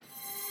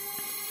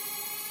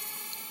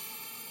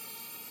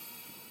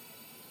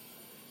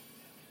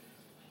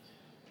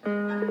Good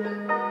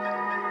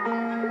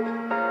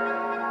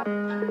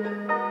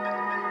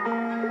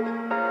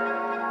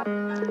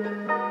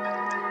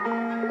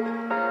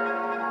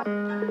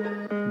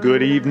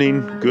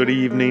evening, and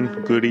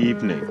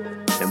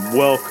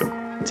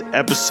welcome to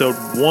episode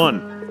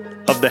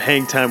 1 of the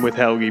Hang Time with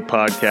Helgi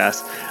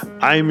podcast.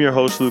 I am your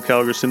host, Luke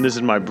Helgerson. This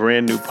is my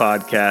brand new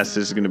podcast. This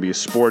is going to be a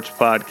sports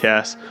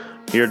podcast.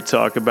 I'm here to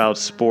talk about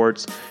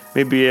sports,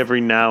 maybe every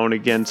now and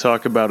again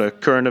talk about a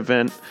current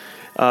event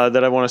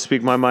that I want to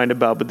speak my mind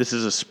about, but this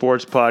is a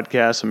sports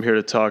podcast. I'm here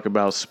to talk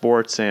about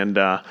sports, and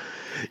I'm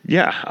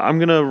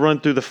going to run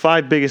through the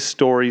 5 biggest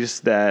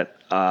stories that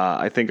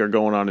I think are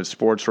going on in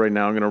sports right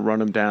now. I'm going to run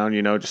them down,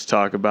 just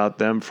talk about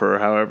them for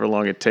however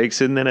long it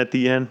takes. And then at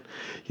the end,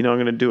 I'm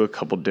going to do a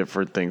couple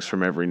different things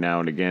from every now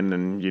and again.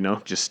 And,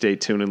 just stay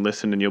tuned and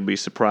listen and you'll be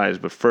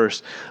surprised. But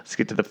first, let's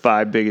get to the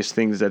 5 biggest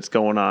things that's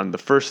going on. The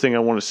first thing I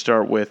want to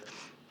start with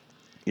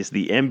is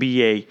the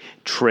NBA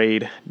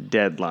trade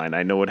deadline.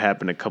 I know it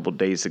happened a couple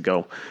days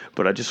ago,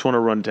 but I just want to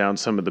run down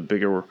some of the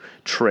bigger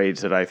trades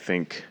that I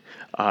think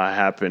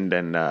happened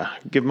and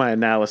give my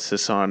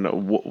analysis on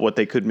what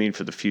they could mean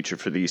for the future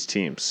for these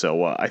teams.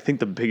 So I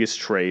think the biggest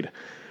trade,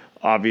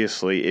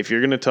 obviously, if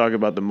you're going to talk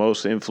about the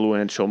most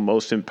influential,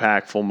 most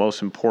impactful,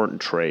 most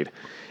important trade,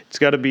 it's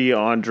got to be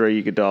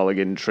Andre Iguodala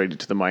getting traded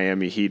to the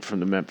Miami Heat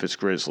from the Memphis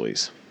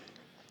Grizzlies.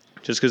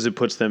 Just because it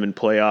puts them in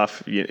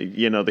playoff,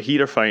 the Heat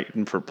are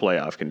fighting for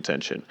playoff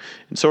contention.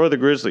 And so are the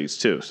Grizzlies,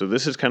 too. So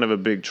this is kind of a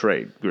big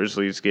trade.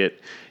 Grizzlies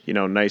get,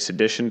 nice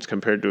additions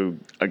compared to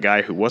a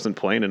guy who wasn't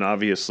playing. And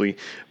obviously,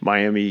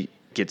 Miami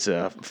gets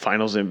a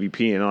finals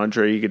MVP in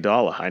Andre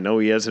Iguodala. I know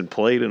he hasn't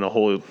played in a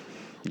whole,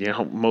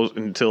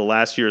 until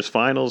last year's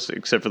finals,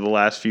 except for the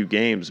last few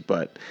games.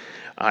 But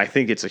I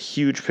think it's a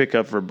huge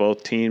pickup for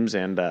both teams.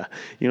 And, the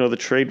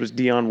trade was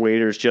Dion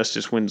Waiters,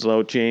 Justice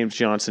Winslow, James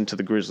Johnson to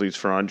the Grizzlies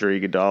for Andre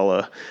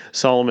Iguodala,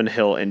 Solomon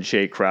Hill, and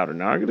Jay Crowder.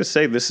 Now, I'm going to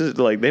say this is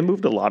they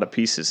moved a lot of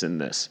pieces in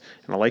this.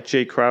 And I like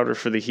Jay Crowder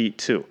for the Heat,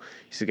 too.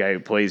 He's a guy who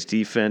plays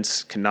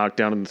defense, can knock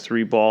down in the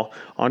 3-ball.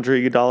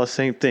 Andre Iguodala,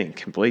 same thing.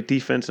 Can play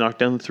defense, knock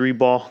down the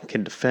 3-ball,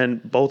 can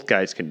defend. Both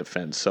guys can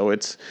defend. So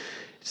it's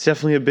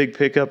definitely a big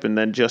pickup. And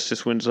then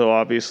Justice Winslow,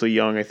 obviously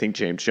young. I think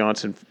James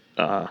Johnson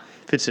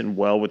fits in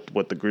well with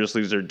what the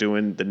Grizzlies are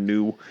doing, the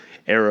new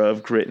era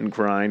of grit and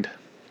grind.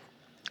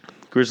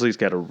 Grizzlies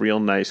got a real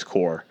nice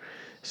core.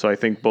 So I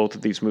think both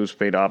of these moves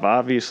paid off.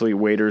 Obviously,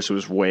 Waiters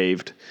was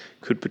waived,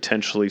 could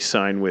potentially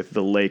sign with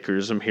the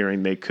Lakers. I'm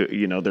hearing they could,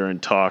 they're in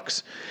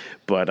talks.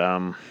 But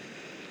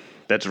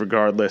that's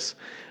regardless.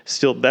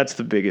 Still, that's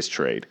the biggest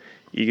trade.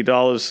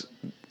 Iguodala's,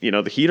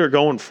 the Heat are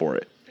going for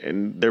it.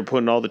 And they're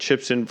putting all the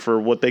chips in for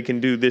what they can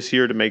do this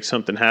year to make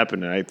something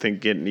happen. And I think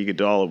getting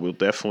Iguodala will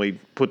definitely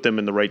put them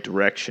in the right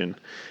direction.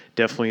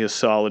 Definitely a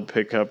solid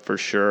pickup for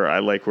sure. I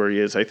like where he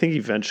is. I think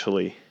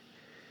eventually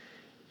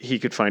he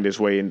could find his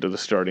way into the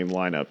starting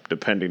lineup,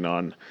 depending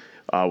on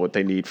what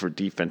they need for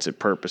defensive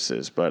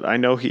purposes. But I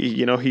know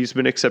he's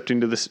been accepting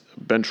to this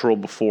bench role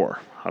before,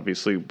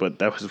 obviously, but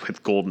that was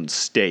with Golden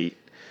State.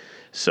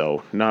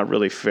 So not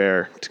really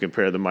fair to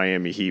compare the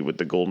Miami Heat with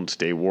the Golden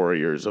State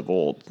Warriors of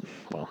old.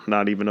 Well,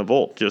 not even of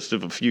old, just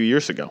of a few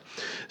years ago.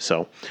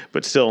 So,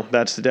 but still,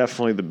 that's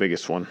definitely the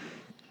biggest one.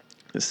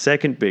 The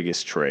second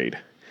biggest trade,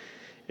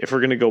 if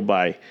we're going to go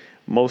by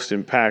most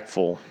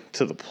impactful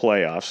to the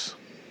playoffs,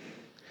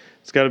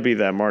 it's got to be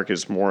that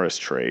Marcus Morris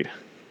trade.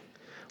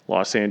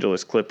 Los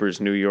Angeles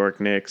Clippers, New York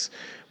Knicks.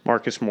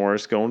 Marcus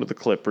Morris going to the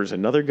Clippers.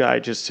 Another guy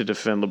just to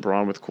defend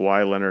LeBron with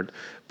Kawhi Leonard,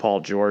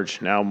 Paul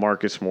George. Now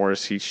Marcus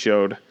Morris, he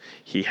showed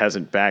he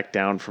hasn't backed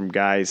down from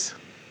guys.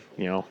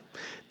 The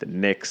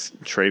Knicks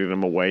traded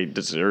him away,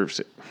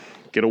 deserves it.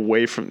 Get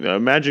away from,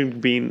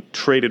 imagine being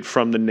traded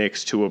from the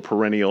Knicks to a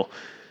perennial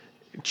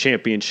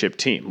championship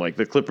team. Like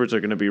the Clippers are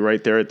going to be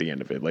right there at the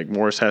end of it. Like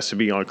Morris has to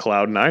be on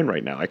cloud 9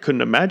 right now. I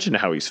couldn't imagine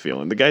how he's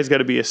feeling. The guy's got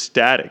to be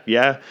ecstatic.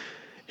 Yeah.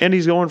 And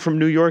he's going from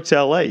New York to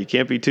L.A. You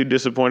can't be too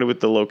disappointed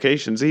with the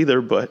locations either,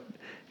 but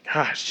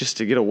gosh, just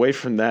to get away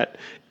from that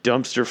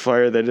dumpster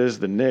fire that is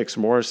the Knicks,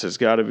 Morris has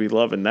got to be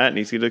loving that, and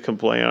he's going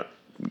to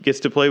gets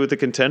to play with the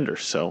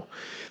contenders. So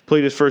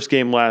played his first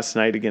game last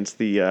night against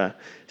the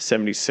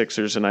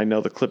 76ers, and I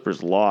know the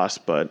Clippers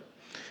lost, but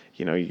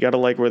you got to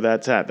like where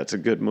that's at. That's a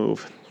good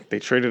move. They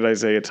traded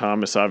Isaiah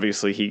Thomas.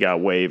 Obviously, he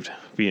got waived.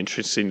 Be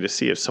interesting to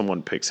see if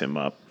someone picks him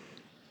up.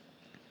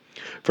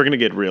 If we're going to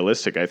get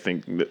realistic, I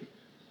think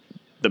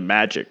the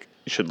Magic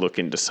should look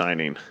into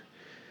signing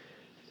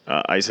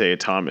Isaiah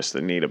Thomas.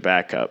 They need a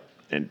backup,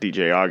 and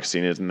DJ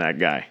Augustine isn't that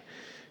guy.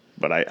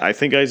 But I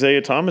think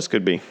Isaiah Thomas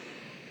could be.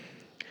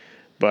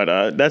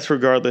 But that's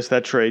regardless.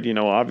 That trade,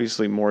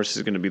 obviously Morris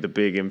is going to be the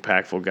big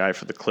impactful guy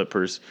for the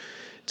Clippers.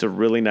 It's a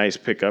really nice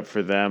pickup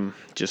for them.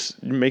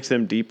 Just makes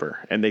them deeper.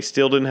 And they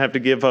still didn't have to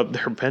give up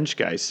their bench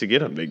guys to get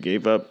them. They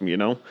gave up,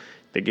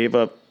 they gave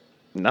up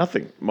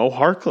nothing. Mo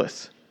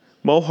Harkless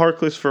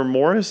for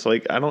Morris,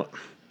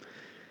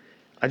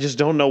 I just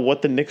don't know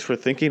what the Knicks were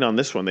thinking on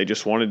this one. They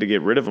just wanted to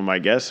get rid of him, I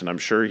guess, and I'm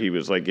sure he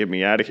was like, get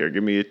me out of here.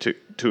 Give me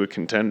to a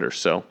contender.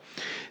 So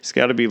he's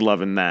got to be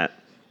loving that.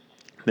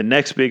 The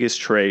next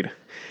biggest trade,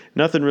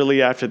 nothing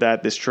really after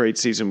that. This trade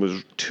season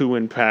was too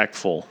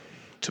impactful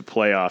to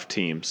playoff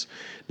teams.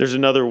 There's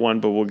another one,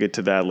 but we'll get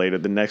to that later.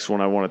 The next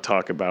one I want to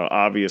talk about,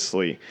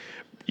 obviously,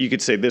 you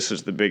could say this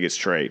was the biggest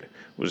trade,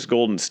 was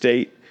Golden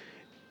State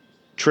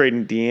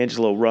trading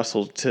D'Angelo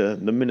Russell to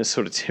the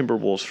Minnesota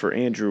Timberwolves for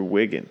Andrew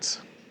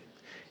Wiggins.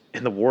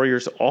 And the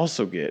Warriors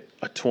also get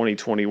a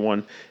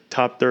 2021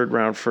 top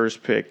third-round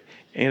first pick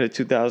and a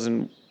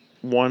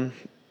 2001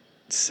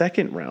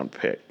 second-round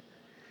pick.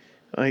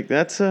 Like,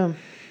 that's a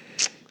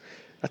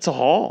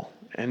haul.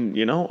 And,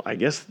 I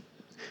guess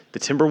the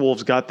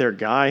Timberwolves got their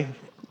guy.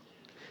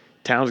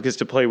 Towns gets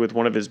to play with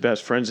one of his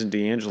best friends in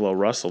D'Angelo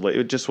Russell.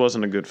 It just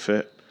wasn't a good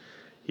fit.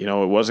 It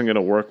wasn't going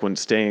to work when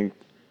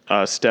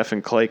Steph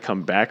and Clay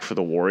come back for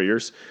the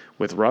Warriors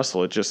with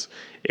Russell.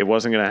 It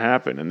wasn't going to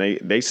happen. And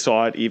they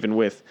saw it even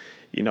with,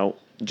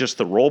 just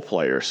the role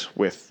players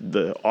with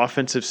the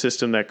offensive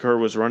system that Kerr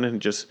was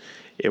running.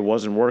 It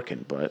wasn't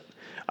working. But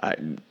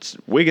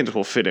Wiggins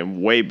will fit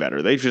in way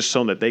better. They've just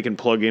shown that they can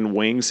plug in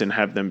wings and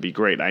have them be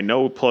great. I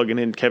know plugging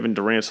in Kevin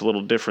Durant's a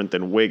little different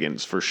than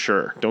Wiggins for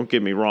sure. Don't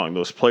get me wrong.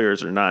 Those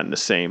players are not in the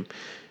same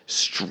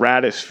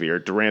stratosphere.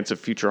 Durant's a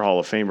future Hall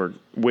of Famer.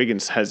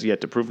 Wiggins has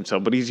yet to prove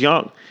himself, but he's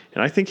young,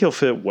 and I think he'll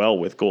fit well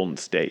with Golden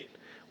State.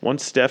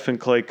 Once Steph and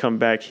Clay come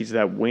back, he's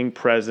that wing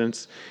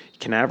presence. He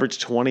can average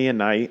 20 a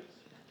night,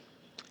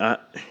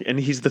 and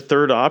he's the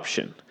third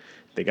option.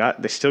 They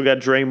still got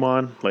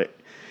Draymond.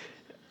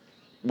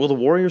 Will the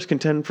Warriors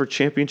contend for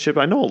championship?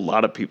 I know a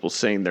lot of people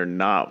saying they're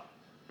not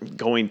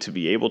going to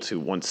be able to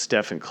once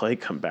Steph and Clay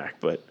come back,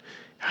 but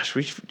gosh,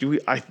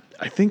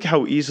 I think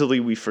how easily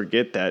we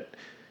forget that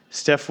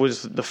Steph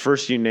was the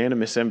first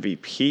unanimous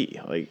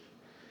MVP.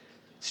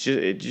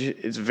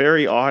 It's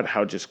very odd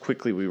how just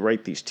quickly we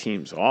write these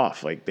teams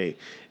off.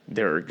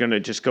 They're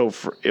gonna just go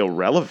for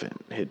irrelevant.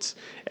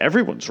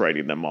 Everyone's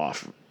writing them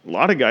off. A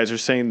lot of guys are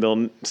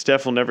saying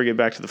Steph will never get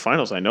back to the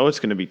finals. I know it's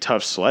going to be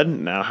tough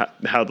sledding now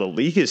how the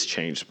league has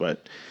changed,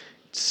 but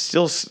it's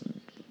still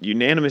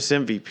unanimous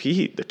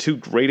MVP. The two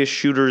greatest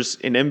shooters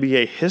in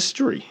NBA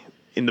history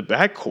in the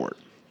backcourt,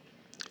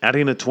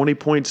 adding a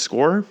 20-point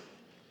scorer.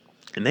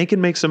 And they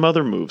can make some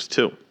other moves,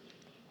 too.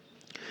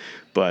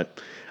 But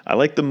I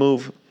like the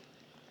move.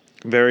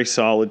 Very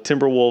solid.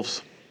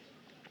 Timberwolves,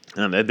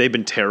 they've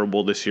been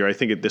terrible this year. I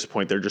think at this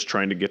point they're just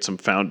trying to get some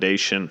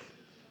foundation.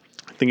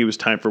 I think it was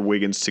time for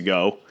Wiggins to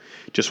go.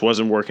 Just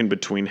wasn't working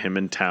between him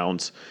and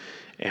Towns.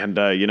 And,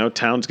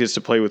 Towns gets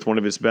to play with one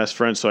of his best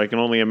friends, so I can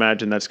only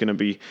imagine that's going to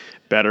be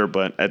better.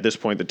 But at this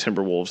point, the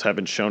Timberwolves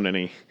haven't shown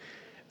any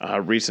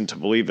reason to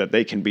believe that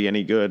they can be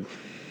any good.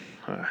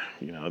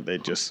 They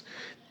just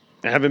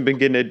haven't been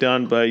getting it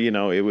done, but,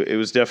 it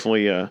was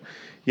definitely an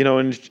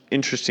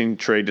interesting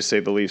trade, to say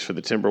the least, for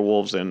the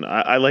Timberwolves. And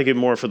I like it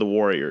more for the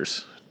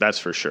Warriors. That's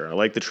for sure. I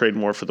like the trade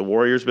more for the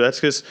Warriors, but that's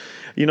because,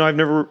 I've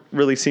never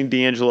really seen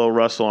D'Angelo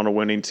Russell on a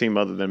winning team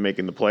other than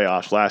making the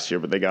playoffs last year,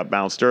 but they got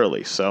bounced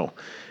early. So,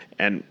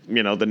 and,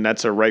 the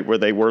Nets are right where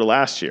they were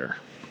last year,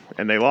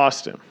 and they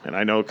lost him. And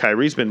I know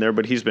Kyrie's been there,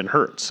 but he's been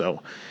hurt.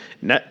 So,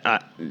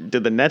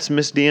 did the Nets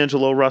miss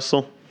D'Angelo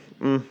Russell?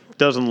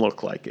 Doesn't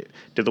look like it.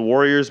 Did the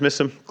Warriors miss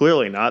him?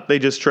 Clearly not. They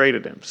just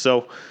traded him.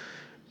 So,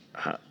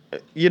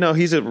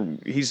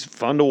 he's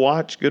fun to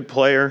watch, good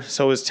player.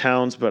 So is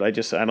Towns, but I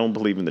don't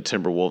believe in the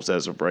Timberwolves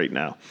as of right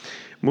now.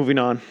 Moving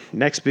on,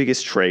 next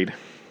biggest trade,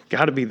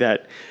 got to be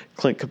that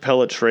Clint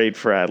Capella trade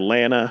for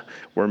Atlanta,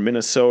 where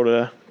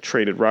Minnesota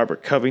traded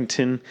Robert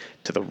Covington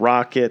to the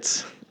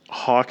Rockets.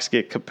 Hawks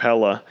get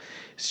Capella.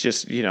 It's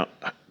just,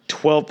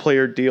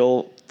 12-player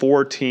deal,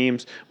 4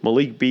 teams.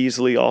 Malik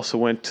Beasley also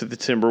went to the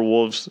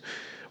Timberwolves.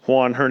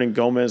 Juan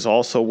Hernangomez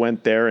also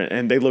went there,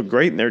 and they look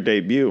great in their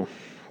debut.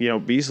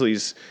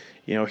 Beasley's,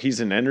 he's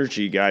an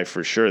energy guy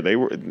for sure.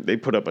 They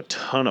put up a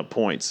ton of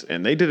points,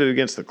 and they did it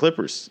against the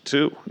Clippers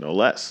too, no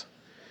less.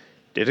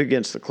 Did it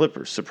against the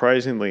Clippers,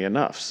 surprisingly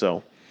enough.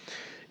 So,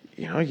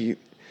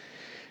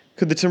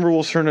 could the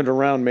Timberwolves turn it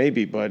around?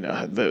 Maybe, but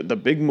the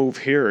big move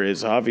here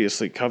is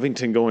obviously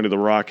Covington going to the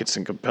Rockets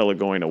and Capella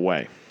going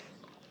away.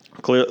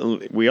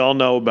 Clearly, we all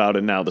know about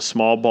it now. The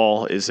small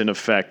ball is in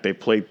effect. They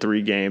played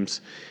 3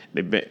 games.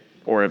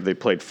 Or have they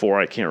played 4?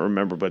 I can't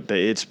remember, but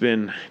it's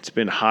been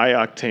high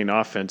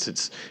octane offense.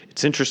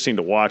 It's interesting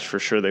to watch for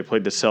sure. They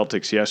played the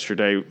Celtics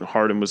yesterday.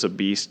 Harden was a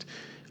beast.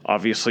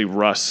 Obviously,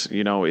 Russ,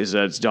 is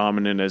as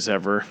dominant as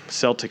ever.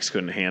 Celtics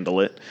couldn't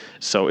handle it,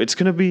 so it's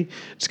gonna be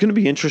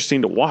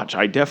interesting to watch.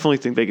 I definitely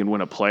think they can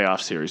win a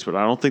playoff series, but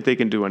I don't think they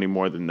can do any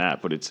more than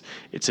that. But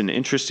it's an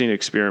interesting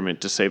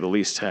experiment, to say the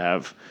least, to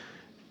have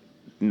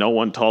no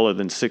one taller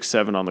than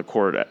 6'7" on the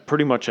court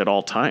pretty much at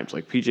all times.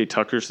 Like, PJ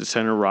Tucker's the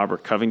center.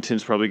 Robert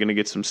Covington's probably going to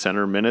get some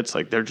center minutes.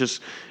 Like, they're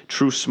just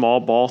true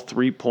small ball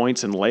 3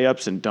 points and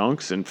layups and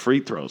dunks and free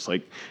throws.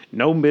 Like,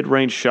 no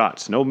mid-range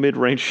shots. No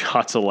mid-range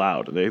shots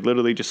allowed. They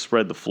literally just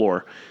spread the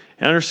floor.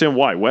 And I understand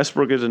why.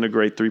 Westbrook isn't a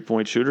great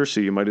 3-point shooter,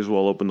 so you might as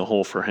well open the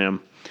hole for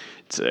him.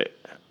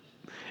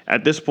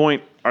 At this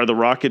point, are the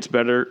Rockets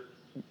better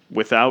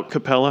without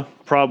Capella?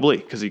 Probably,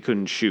 because he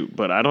couldn't shoot.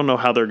 But I don't know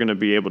how they're going to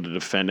be able to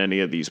defend any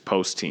of these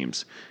post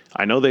teams.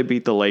 I know they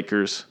beat the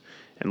Lakers.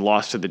 and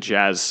lost to the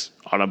Jazz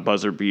on a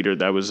buzzer beater.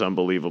 That was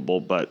unbelievable,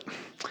 but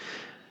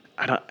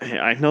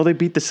I know they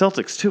beat the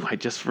Celtics too.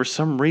 For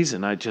some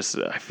reason, I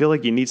feel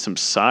like you need some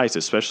size,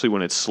 especially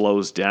when it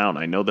slows down.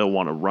 I know they'll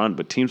want to run,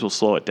 but teams will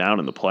slow it down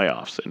in the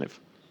playoffs. And if,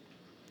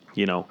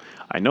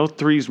 I know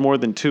three's more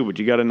than two, but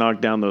you got to knock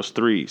down those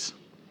threes.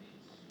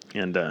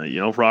 And,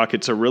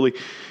 Rockets are really,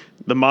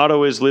 the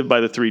motto is live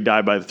by the three,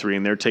 die by the three,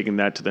 and they're taking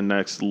that to the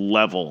next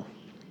level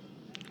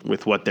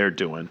with what they're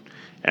doing.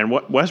 And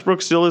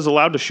Westbrook still is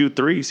allowed to shoot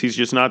threes. He's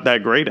just not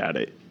that great at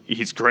it.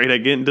 He's great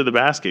at getting to the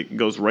basket.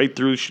 Goes right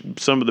through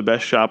some of the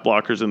best shot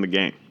blockers in the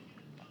game.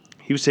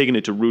 He was taking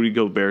it to Rudy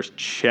Gobert's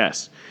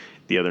chest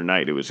the other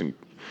night.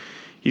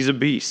 He's a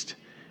beast.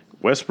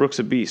 Westbrook's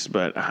a beast,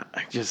 but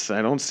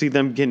I don't see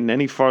them getting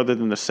any farther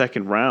than the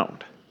second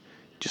round.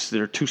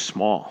 They're too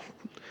small.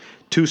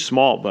 Too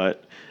small,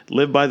 but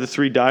live by the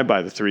three, die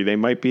by the three. They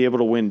might be able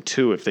to win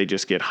two if they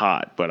just get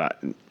hot, but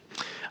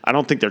I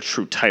don't think they're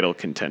true title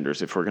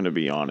contenders, if we're going to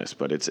be honest.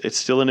 But it's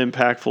still an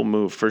impactful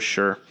move for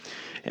sure.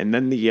 And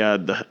then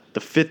the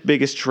fifth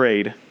biggest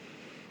trade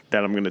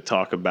that I'm going to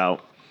talk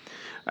about.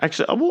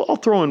 Actually, I'll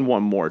throw in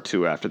one more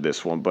too after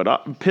this one.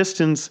 But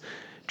Pistons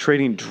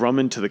trading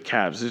Drummond to the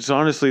Cavs. It's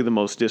honestly the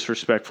most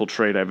disrespectful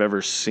trade I've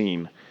ever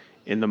seen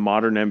in the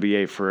modern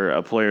NBA for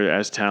a player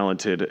as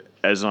talented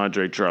as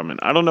Andre Drummond.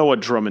 I don't know what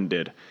Drummond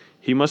did.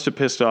 He must have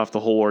pissed off the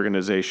whole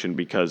organization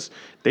because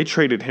they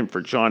traded him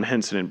for John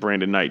Henson and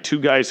Brandon Knight, two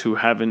guys who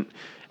haven't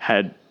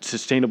had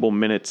sustainable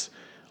minutes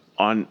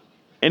on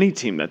any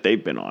team that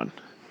they've been on.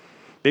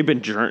 They've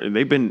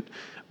been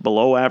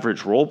below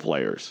average role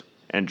players,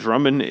 and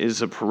Drummond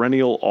is a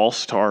perennial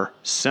all-star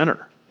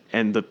center,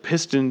 and the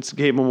Pistons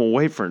gave him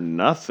away for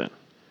nothing.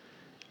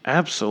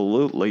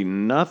 Absolutely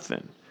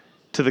nothing.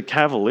 To the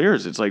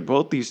Cavaliers, it's like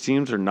both these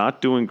teams are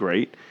not doing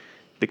great.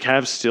 The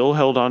Cavs still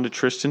held on to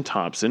Tristan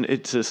Thompson.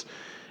 It's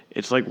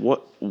like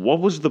what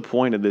was the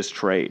point of this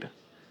trade?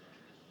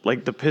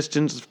 Like the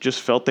Pistons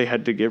just felt they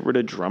had to get rid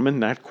of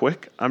Drummond that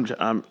quick.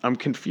 I'm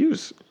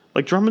confused.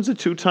 Like Drummond's a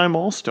 2-time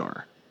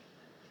All-Star.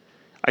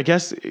 I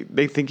guess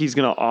they think he's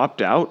going to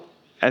opt out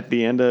at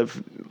the end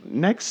of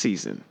next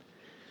season.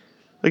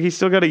 Like he's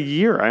still got a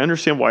year. I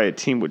understand why a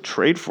team would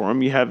trade for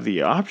him. You have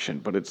the option,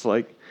 but it's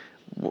like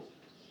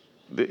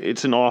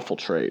it's an awful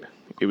trade.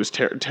 It was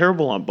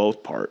terrible on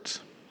both parts.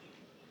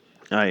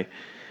 I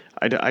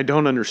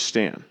don't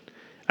understand.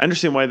 I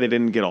understand why they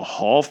didn't get a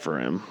haul for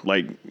him.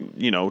 Like,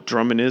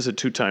 Drummond is a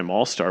 2-time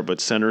All-Star, but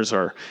centers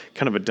are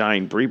kind of a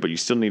dying breed, but you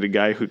still need a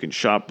guy who can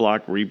shot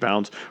block,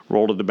 rebounds,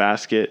 roll to the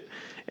basket,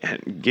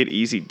 and get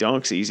easy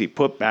dunks, easy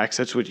putbacks.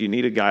 That's what you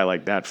need a guy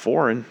like that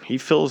for, and he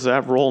fills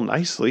that role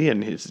nicely,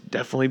 and he's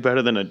definitely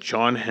better than a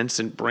John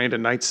Henson,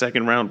 Brandon Knight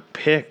second-round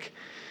pick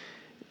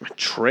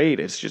trade.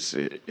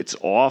 It's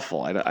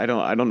awful. I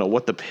don't know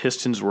what the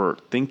Pistons were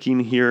thinking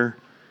here.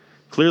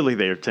 Clearly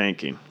they're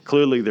tanking.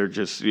 Clearly they're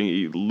just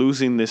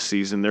losing this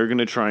season. They're going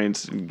to try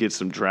and get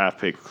some draft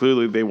picks.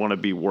 Clearly they want to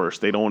be worse.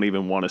 They don't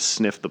even want to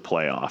sniff the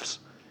playoffs.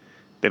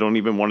 They don't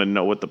even want to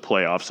know what the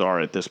playoffs are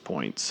at this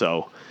point.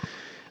 So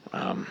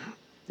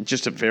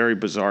just a very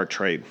bizarre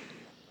trade.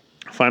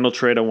 Final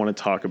trade I want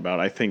to talk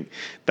about, I think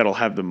that'll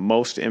have the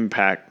most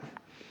impact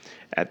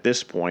at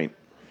this point,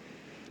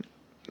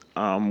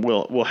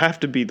 will have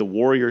to be the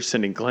Warriors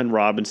sending Glenn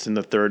Robinson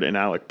III and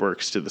Alec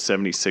Burks to the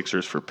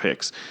 76ers for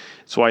picks.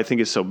 That's why I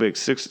think it's so big.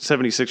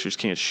 76ers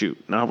can't shoot,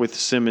 not with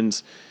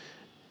Simmons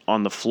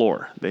on the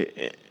floor.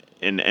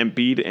 And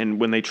Embiid, and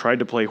when they tried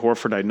to play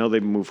Horford, I know they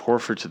moved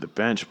Horford to the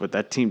bench, but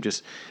that team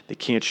they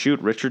can't shoot.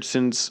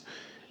 Richardson's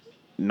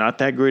not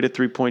that great at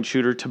three-point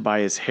shooter.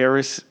 Tobias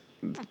Harris,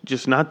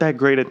 just not that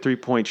great at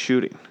three-point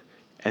shooting.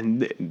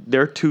 And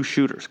they're two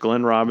shooters.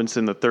 Glenn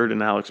Robinson III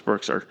and Alex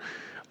Burks are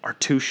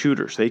two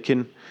shooters. They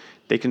can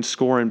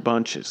score in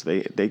bunches.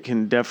 They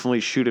can definitely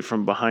shoot it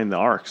from behind the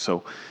arc.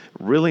 So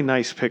really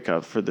nice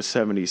pickup for the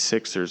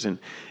 76ers. And,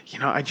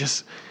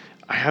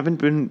 I haven't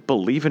been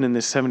believing in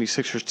this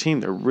 76ers team.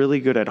 They're really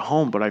good at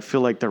home, but I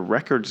feel like their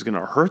record is going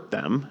to hurt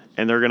them,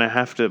 and they're going to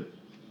have to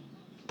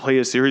play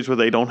a series where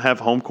they don't have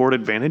home court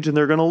advantage, and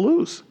they're going to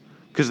lose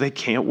because they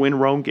can't win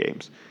road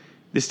games.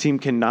 This team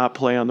cannot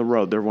play on the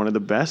road. They're one of the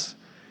best.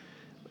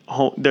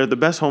 They're the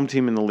best home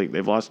team in the league.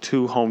 They've lost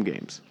 2 home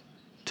games.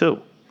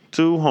 Two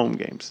home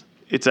games.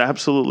 It's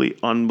absolutely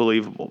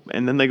unbelievable.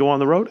 And then they go on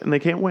the road and they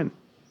can't win.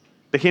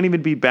 They can't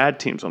even beat bad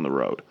teams on the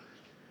road.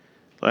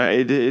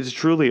 It's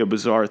truly a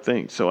bizarre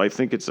thing. So I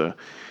think it's a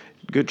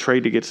good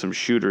trade to get some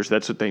shooters.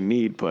 That's what they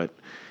need. But,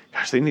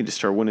 gosh, they need to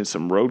start winning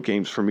some road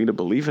games for me to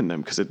believe in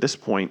them. Because at this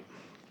point,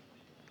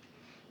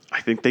 I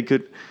think they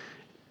could.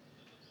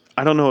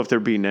 I don't know if they're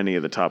beating any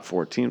of the top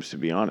 4 teams, to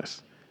be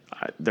honest.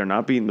 They're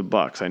not beating the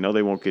Bucks. I know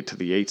they won't get to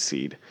the 8th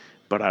seed.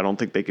 But I don't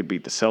think they could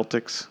beat the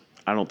Celtics.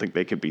 I don't think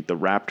they could beat the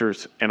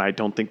Raptors. And I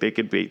don't think they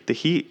could beat the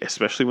Heat,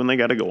 especially when they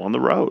got to go on the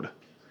road.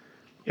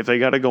 If they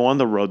got to go on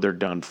the road, they're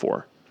done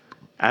for.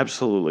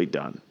 Absolutely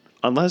done.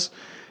 Unless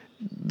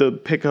the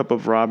pickup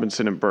of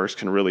Robinson and Burks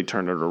can really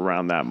turn it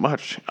around that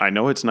much. I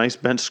know it's nice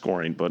bench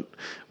scoring, but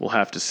we'll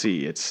have to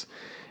see.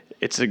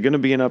 it's going to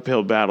be an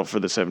uphill battle for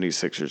the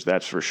 76ers,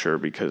 that's for sure,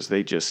 because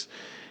they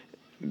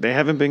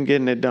haven't been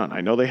getting it done.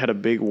 I know they had a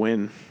big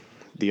win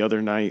the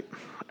other night.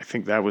 I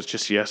think that was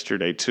just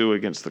yesterday, too,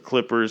 against the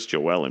Clippers.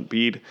 Joel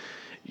Embiid,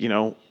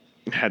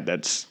 had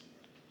that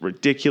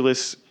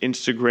ridiculous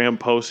Instagram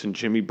post, and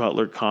Jimmy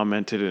Butler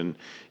commented, and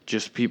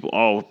just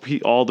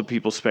all the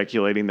people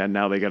speculating that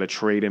now they got to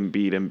trade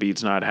Embiid.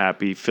 Embiid's not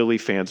happy. Philly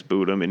fans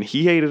booed him, and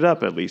he ate it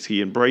up at least.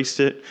 He embraced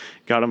it,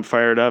 got him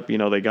fired up.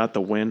 They got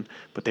the win,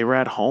 but they were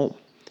at home.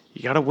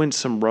 You got to win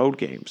some road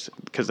games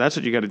because that's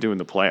what you got to do in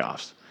the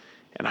playoffs.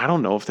 And I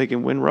don't know if they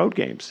can win road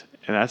games.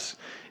 And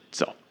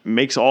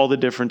makes all the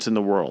difference in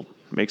the world.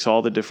 Makes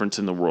all the difference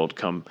in the world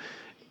come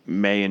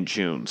May and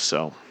June.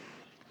 So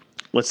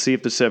let's see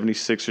if the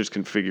 76ers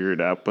can figure it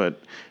out.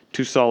 But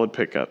two solid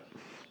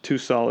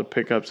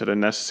pickups at a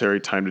necessary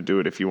time to do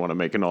it if you want to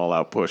make an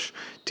all-out push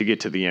to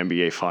get to the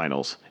NBA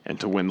Finals and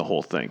to win the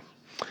whole thing.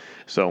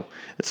 So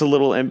it's a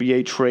little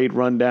NBA trade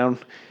rundown.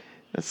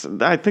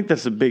 I think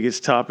that's the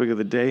biggest topic of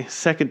the day.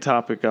 Second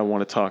topic I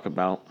want to talk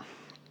about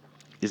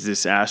is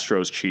this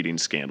Astros cheating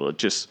scandal. It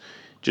just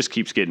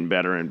keeps getting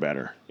better and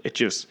better. It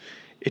just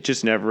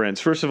never ends.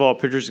 First of all,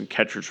 pitchers and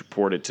catchers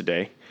reported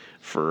today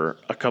for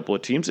a couple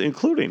of teams,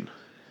 including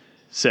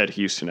said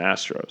Houston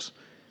Astros.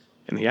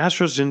 And the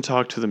Astros didn't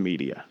talk to the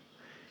media.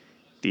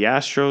 The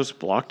Astros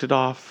blocked it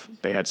off.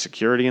 They had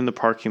security in the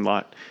parking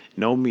lot.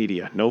 No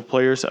media, no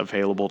players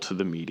available to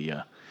the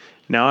media.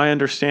 Now I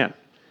understand.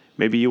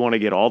 Maybe you want to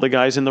get all the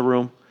guys in the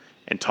room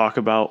and talk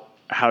about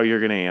how you're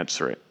going to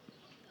answer it.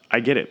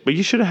 I get it. But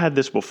you should have had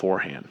this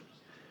beforehand.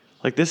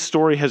 Like, this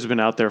story has been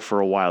out there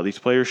for a while. These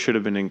players should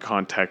have been in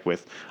contact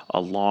with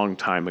a long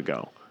time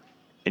ago.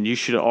 And you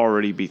should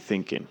already be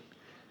thinking.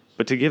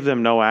 But to give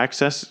them no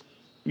access,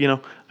 I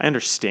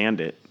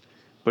understand it.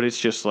 But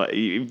it's just like,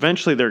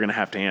 eventually they're going to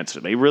have to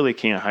answer. They really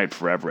can't hide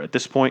forever. At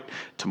this point,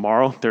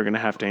 tomorrow, they're going to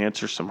have to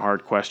answer some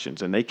hard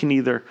questions. And they can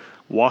either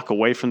walk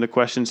away from the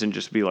questions and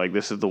just be like,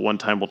 this is the one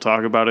time we'll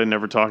talk about it,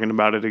 never talking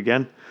about it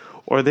again.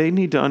 Or they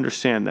need to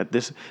understand that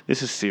this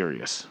is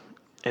serious.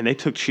 And they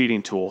took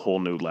cheating to a whole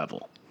new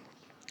level.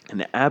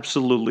 An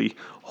absolutely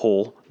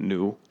whole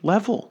new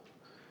level.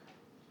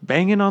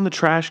 Banging on the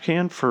trash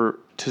can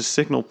to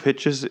signal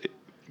pitches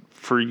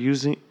for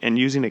using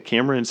a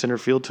camera in center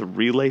field to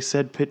relay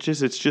said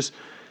pitches.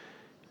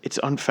 It's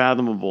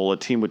unfathomable a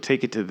team would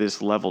take it to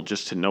this level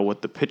just to know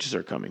what the pitches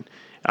are coming.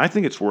 I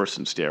think it's worse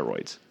than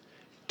steroids.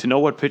 To know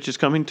what pitch is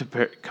coming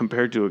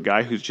compared to a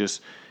guy who's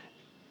just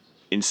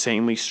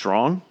insanely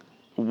strong,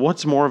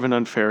 what's more of an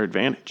unfair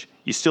advantage?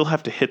 You still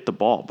have to hit the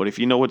ball, but if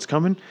you know what's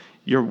coming,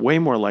 you're way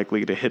more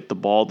likely to hit the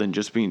ball than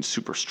just being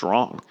super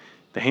strong.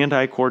 The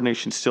hand-eye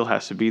coordination still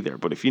has to be there,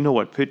 but if you know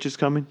what pitch is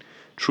coming,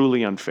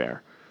 truly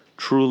unfair.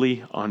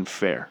 Truly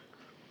unfair.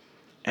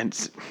 And,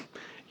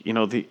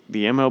 the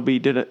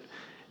MLB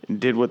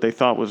did what they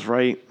thought was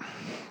right,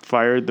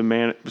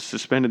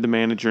 suspended the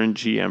manager and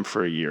GM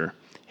for a year.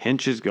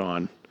 Hinch is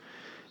gone.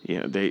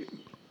 They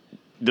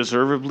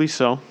deservedly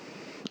so.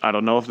 I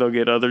don't know if they'll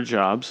get other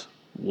jobs.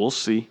 We'll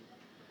see.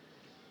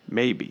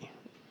 Maybe.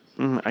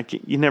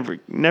 You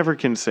never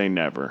can say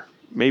never.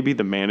 Maybe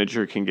the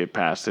manager can get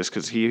past this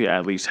because he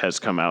at least has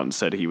come out and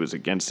said he was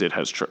against it,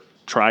 has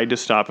tried to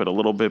stop it a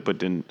little bit, but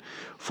didn't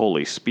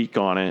fully speak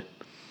on it.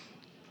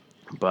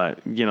 But,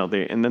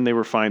 they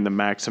were fined the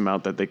max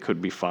amount that they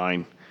could be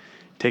fined,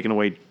 taking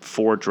away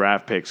 4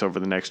 draft picks over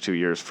the next 2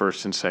 years,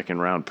 first and second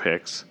round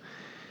picks.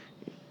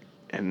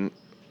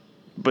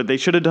 But they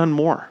should have done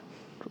more.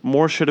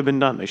 More should have been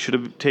done. They should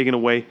have taken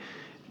away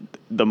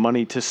the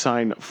money to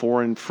sign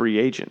foreign free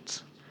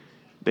agents.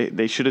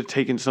 They should have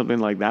taken something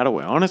like that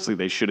away. Honestly,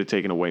 they should have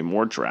taken away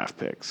more draft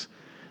picks.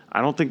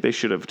 I don't think they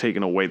should have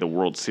taken away the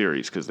World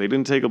Series because they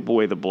didn't take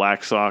away the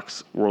Black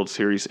Sox World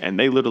Series, and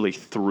they literally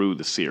threw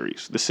the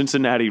series. The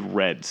Cincinnati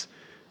Reds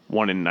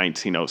won in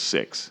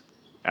 1906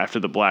 after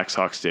the Black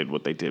Sox did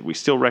what they did. We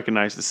still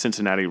recognize the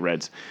Cincinnati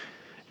Reds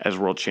as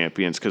world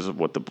champions because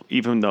of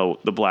even though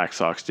the Black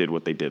Sox did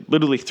what they did.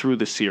 Literally threw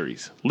the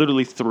series.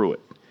 Literally threw it.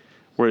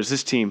 Whereas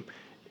this team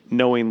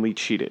knowingly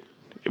cheated.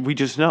 We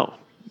just know.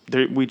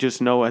 We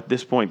just know at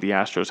this point the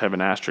Astros have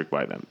an asterisk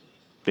by them.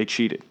 They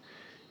cheated.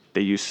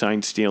 They used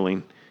sign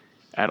stealing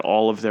at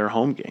all of their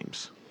home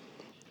games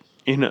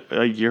in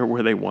a year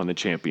where they won the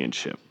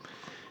championship.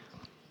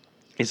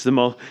 It's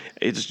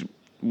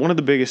one of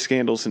the biggest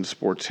scandals in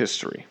sports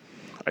history.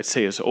 I'd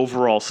say is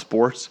overall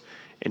sports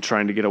and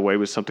trying to get away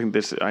with something.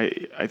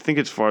 I think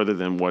it's farther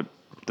than what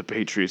the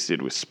Patriots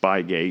did with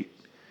Spygate.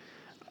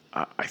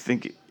 I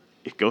think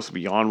it goes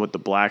beyond what the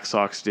Black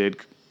Sox did,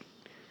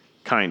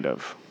 kind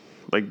of.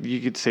 Like, you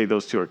could say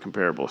those two are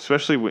comparable,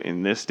 especially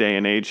in this day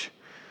and age.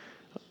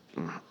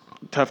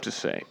 Tough to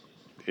say.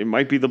 It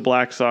might be the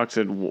Black Sox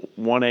at 1A,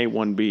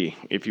 1B,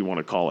 if you want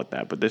to call it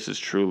that. But this is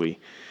truly,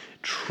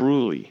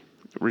 truly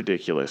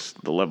ridiculous,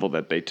 the level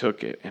that they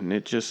took it. And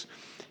it just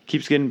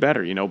keeps getting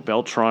better.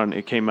 Beltran,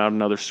 it came out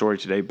another story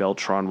today.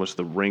 Beltran was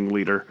the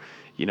ringleader.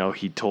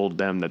 He told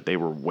them that they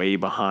were way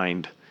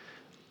behind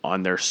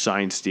on their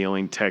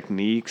sign-stealing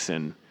techniques.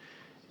 And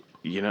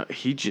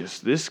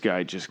this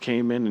guy just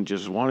came in and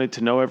just wanted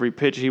to know every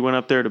pitch he went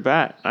up there to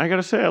bat. I got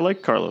to say, I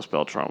liked Carlos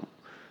Beltran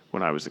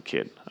when I was a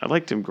kid. I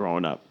liked him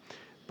growing up.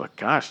 But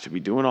gosh, to be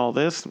doing all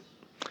this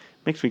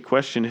makes me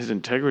question his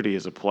integrity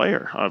as a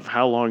player, of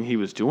how long he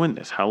was doing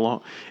this, how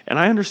long. And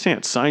I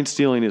understand sign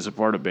stealing is a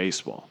part of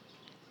baseball.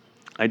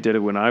 I did it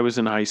when I was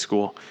in high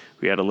school.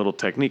 We had a little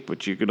technique,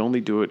 but you could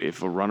only do it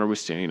if a runner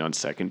was standing on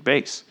second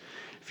base.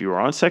 If you were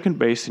on second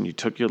base and you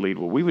took your lead,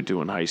 what we would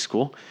do in high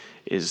school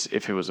is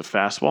if it was a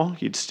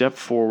fastball, you'd step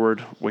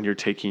forward when you're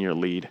taking your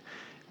lead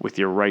with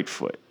your right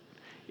foot.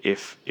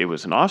 If it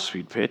was an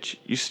off-speed pitch,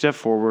 you step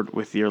forward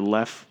with your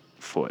left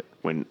foot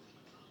when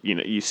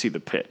you see the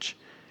pitch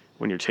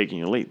when you're taking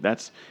your lead.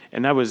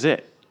 That was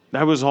it.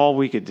 That was all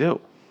we could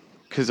do,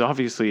 because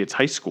obviously it's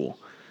high school.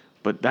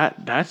 But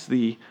that's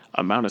the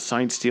amount of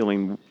sign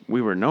stealing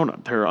we were known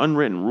of. There are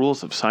unwritten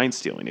rules of sign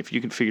stealing. If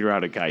you can figure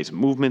out a guy's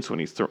movements when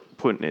he's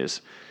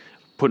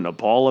putting a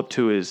ball up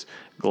to his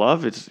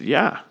glove, if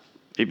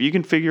you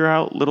can figure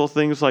out little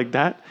things like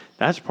that,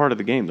 that's part of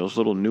the game. Those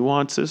little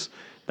nuances,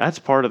 that's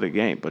part of the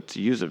game. But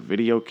to use a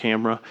video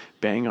camera,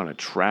 bang on a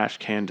trash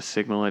can to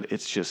signal it,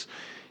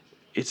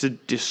 it's a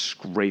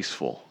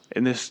disgraceful.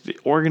 And this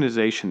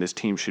organization, this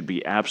team should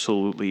be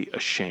absolutely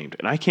ashamed.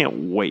 And I can't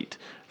wait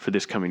for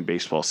this coming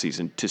baseball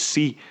season to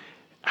see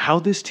how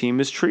this team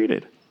is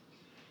treated.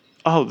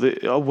 Oh,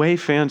 the away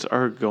fans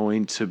are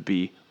going to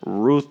be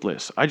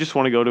ruthless. I just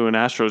want to go to an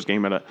Astros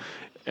game at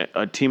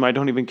a team I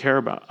don't even care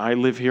about. I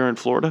live here in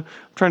Florida.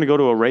 I'm trying to go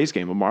to a Rays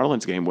game, a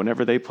Marlins game,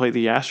 whenever they play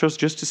the Astros,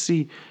 just to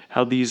see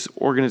how these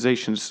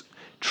organizations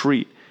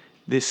treat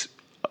this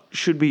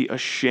should be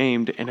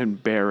ashamed and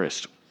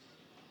embarrassed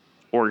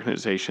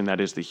organization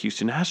that is the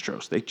Houston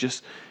Astros.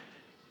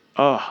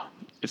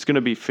 It's going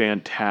to be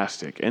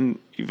fantastic. And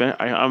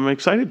I'm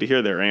excited to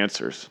hear their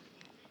answers.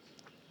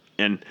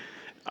 And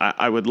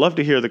I would love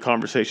to hear the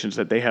conversations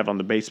that they have on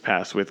the base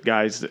pass with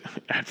guys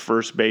at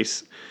first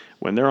base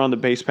when they're on the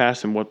base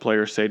pass and what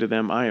players say to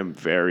them. I am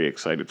very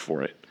excited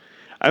for it.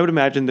 I would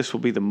imagine this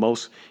will be the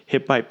most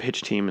hit by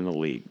pitch team in the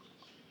league.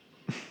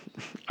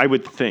 I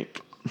would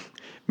think.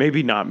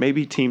 Maybe not.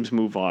 Maybe teams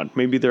move on.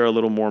 Maybe they're a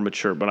little more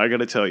mature. But I got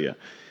to tell you,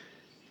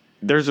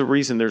 there's a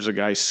reason there's a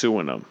guy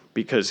suing them,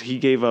 because he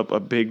gave up a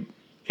big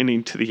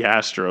inning to the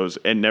Astros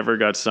and never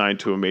got signed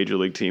to a major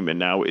league team, and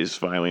now is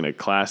filing a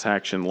class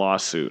action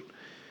lawsuit.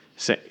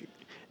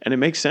 And it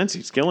makes sense.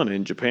 He's killing it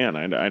in Japan.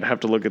 I'd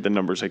have to look at the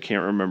numbers. I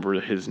can't remember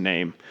his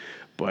name,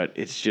 but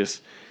it's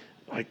just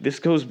like this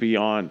goes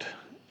beyond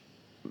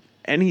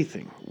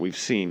anything we've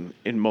seen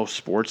in most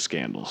sports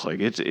scandals. Like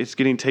it's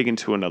getting taken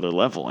to another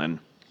level, and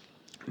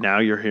now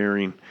you're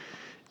hearing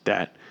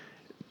that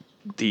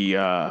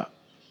the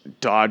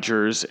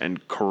Dodgers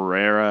and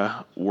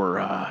Carrera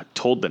were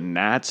told the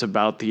Nats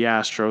about the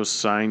Astros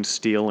sign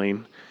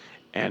stealing.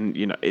 And,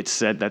 it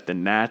said that the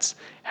Nats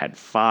had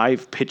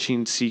 5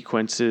 pitching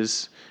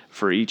sequences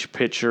for each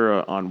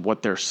pitcher on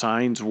what their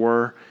signs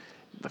were.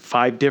 The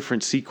 5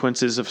 different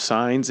sequences of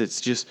signs.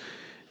 It's just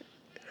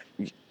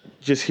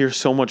hear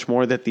so much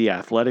more that the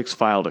Athletics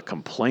filed a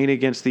complaint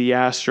against the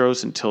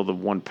Astros until the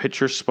one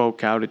pitcher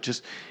spoke out. It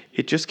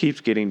just keeps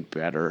getting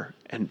better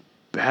and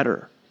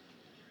better.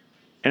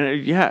 And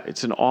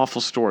it's an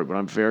awful story, but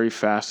I'm very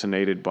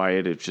fascinated by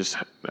it. It's just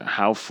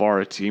how far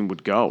a team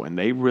would go, and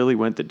they really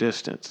went the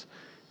distance.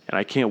 And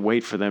I can't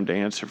wait for them to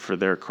answer for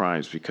their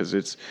crimes, because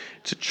it's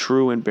a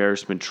true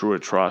embarrassment, true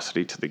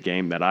atrocity to the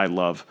game that I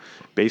love.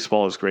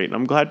 Baseball is great, and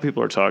I'm glad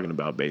people are talking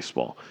about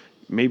baseball.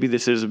 Maybe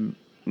this is a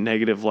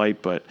negative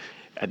light, but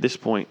at this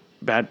point,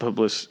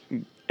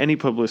 any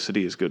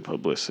publicity is good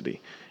publicity.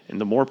 And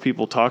the more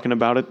people talking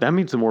about it, that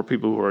means the more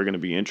people who are going to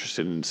be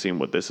interested in seeing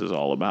what this is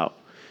all about,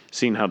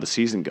 seeing how the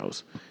season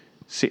goes,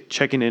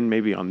 checking in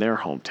maybe on their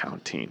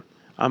hometown team.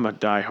 I'm a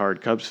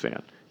diehard Cubs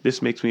fan.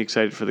 This makes me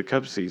excited for the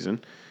Cubs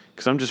season,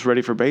 because I'm just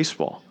ready for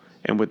baseball.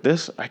 And with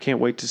this, I can't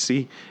wait to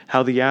see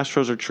how the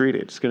Astros are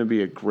treated. It's going to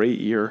be a great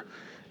year.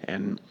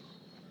 And,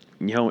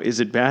 is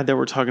it bad that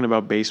we're talking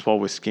about baseball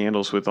with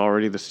scandals with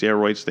already the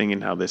steroids thing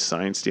and how this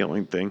sign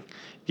stealing thing?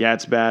 Yeah,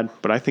 it's bad,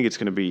 but I think it's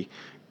going to be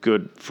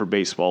good for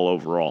baseball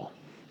overall.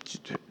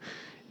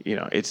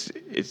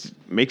 It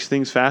makes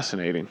things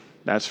fascinating,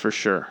 that's for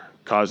sure.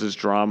 Causes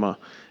drama,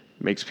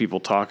 makes people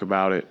talk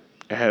about it,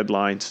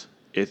 headlines.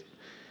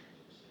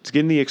 It's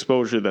getting the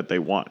exposure that they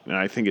want, and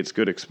I think it's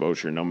good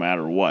exposure no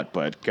matter what.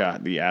 But,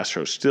 God, the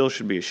Astros still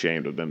should be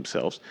ashamed of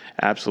themselves.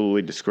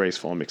 Absolutely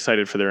disgraceful. I'm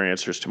excited for their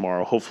answers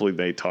tomorrow. Hopefully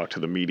they talk to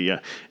the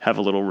media, have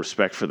a little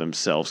respect for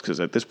themselves,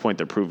 because at this point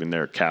they're proving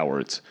they're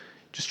cowards,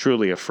 just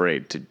truly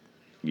afraid to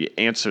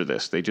answer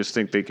this. They just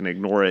think they can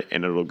ignore it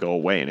and it'll go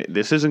away, and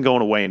this isn't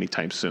going away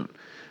anytime soon.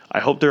 I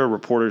hope there are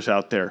reporters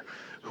out there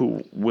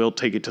who will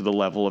take it to the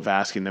level of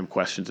asking them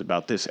questions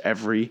about this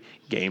every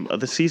game of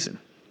the season.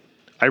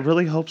 I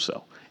really hope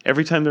so.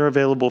 Every time they're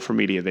available for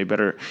media,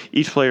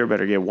 each player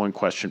better get one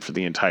question for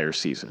the entire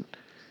season.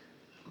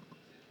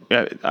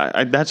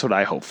 That's what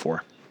I hope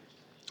for.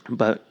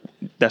 But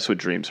that's what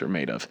dreams are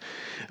made of.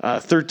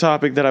 Third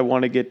topic that I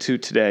want to get to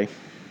today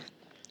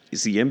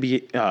is the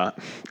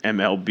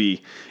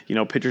MLB.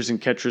 Pitchers and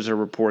catchers are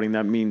reporting.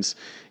 That means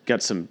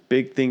got some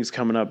big things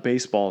coming up.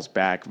 Baseball's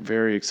back.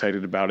 Very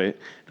excited about it.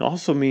 It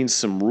also means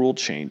some rule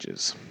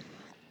changes.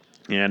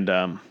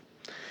 And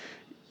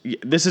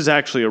this is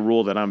actually a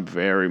rule that I'm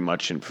very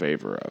much in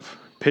favor of.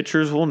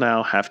 Pitchers will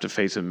now have to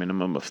face a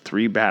minimum of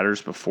 3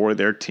 batters before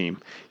their team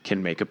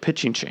can make a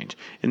pitching change.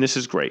 And this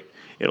is great.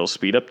 It'll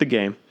speed up the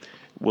game.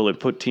 Will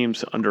it put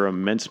teams under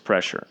immense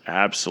pressure?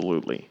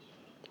 Absolutely.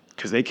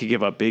 Because they could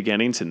give up big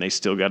innings and they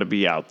still got to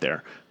be out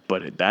there.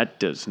 But that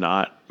does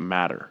not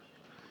matter.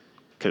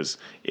 Because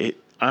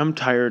I'm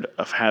tired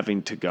of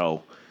having to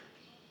go.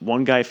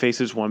 One guy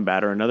faces one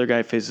batter, another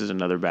guy faces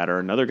another batter,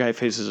 another guy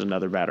faces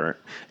another batter,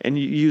 and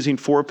using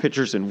 4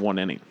 pitchers in one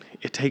inning.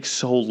 It takes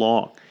so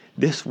long.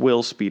 This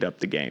will speed up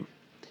the game.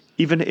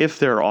 Even if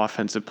there are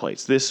offensive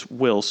plays, this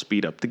will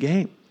speed up the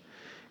game.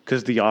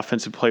 Because the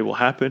offensive play will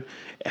happen,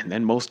 and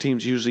then most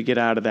teams usually get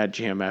out of that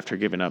jam after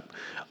giving up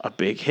a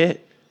big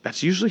hit.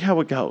 That's usually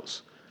how it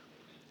goes.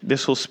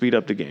 This will speed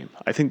up the game.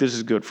 I think this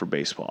is good for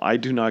baseball. I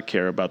do not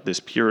care about this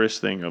purist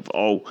thing of,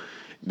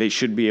 they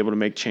should be able to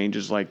make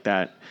changes like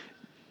that.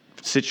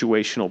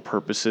 Situational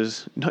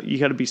purposes. No, you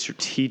got to be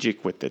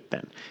strategic with it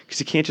then. Because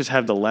you can't just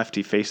have the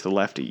lefty face the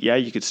lefty. Yeah,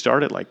 you could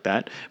start it like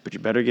that, but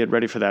you better get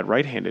ready for that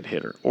right-handed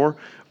hitter. Or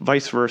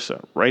vice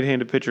versa.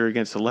 Right-handed pitcher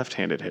against a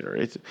left-handed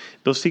hitter.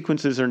 Those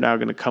sequences are now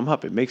going to come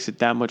up. It makes it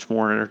that much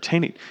more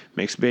entertaining.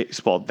 Makes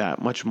baseball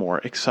that much more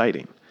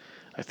exciting.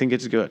 I think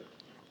it's good.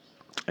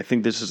 I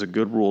think this is a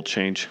good rule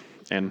change.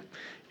 And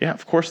yeah,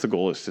 of course the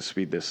goal is to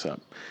speed this up.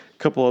 A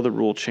couple other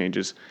rule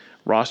changes.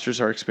 Rosters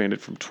are expanded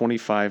from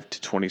 25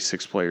 to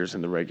 26 players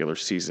in the regular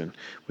season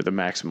with a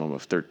maximum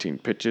of 13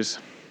 pitches.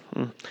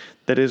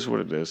 That is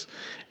what it is.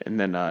 And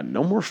then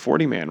no more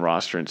 40-man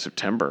roster in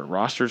September.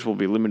 Rosters will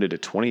be limited to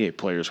 28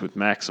 players with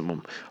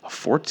maximum of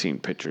 14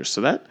 pitchers.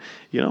 So that,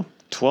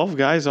 12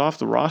 guys off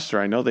the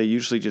roster. I know they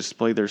usually just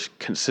play their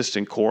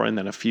consistent core and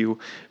then a few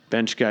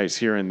bench guys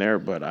here and there,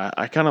 but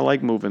I kind of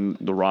like moving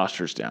the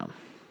rosters down.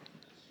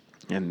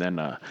 And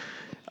then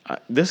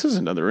this is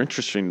another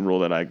interesting rule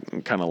that I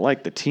kind of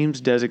like. The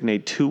teams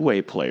designate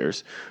two-way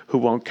players who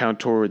won't count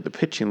toward the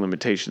pitching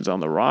limitations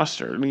on the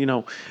roster.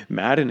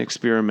 Madden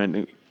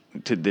experimented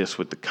this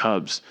with the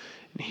Cubs.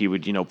 He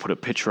would, put a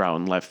pitcher out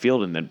in left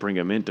field and then bring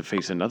him in to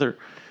face another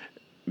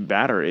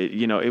batter.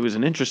 It was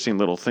an interesting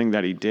little thing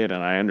that he did,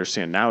 and I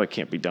understand now it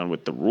can't be done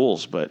with the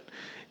rules, but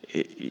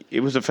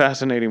it was a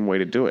fascinating way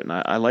to do it, and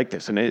I like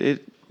this. And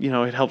it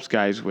helps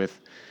guys with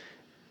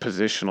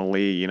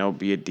positionally,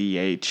 be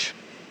a DH.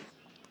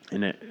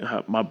 And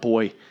my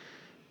boy,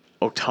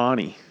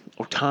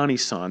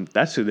 Ohtani's son,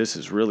 that's who this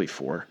is really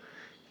for.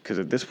 Because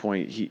at this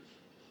point,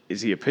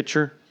 is he a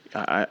pitcher?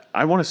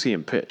 I want to see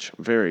him pitch.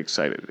 I'm very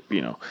excited,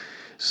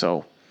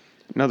 So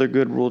another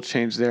good rule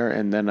change there.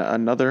 And then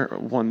another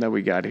one that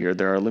we got here,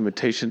 there are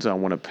limitations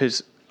on when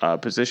a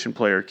position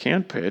player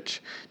can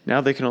pitch. Now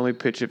they can only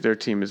pitch if their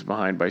team is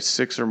behind by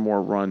 6 or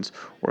more runs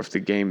or if the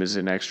game is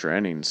in extra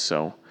innings.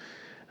 So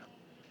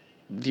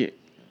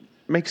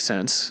makes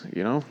sense,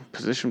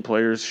 Position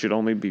players should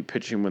only be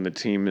pitching when the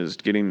team is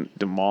getting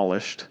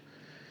demolished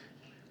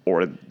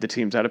or the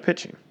team's out of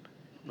pitching.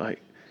 I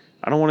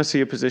don't want to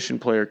see a position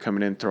player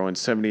coming in throwing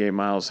 78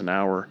 miles an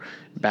hour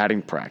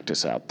batting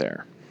practice out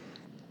there.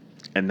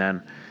 And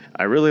then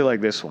I really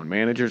like this one.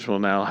 Managers will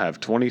now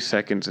have 20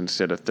 seconds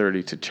instead of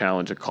 30 to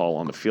challenge a call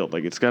on the field.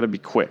 It's got to be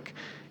quick.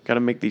 Got to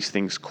make these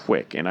things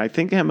quick. And I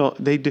think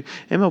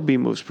MLB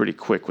moves pretty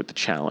quick with the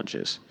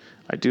challenges.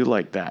 I do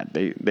like that.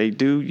 They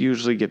do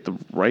usually get the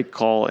right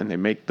call, and they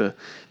make the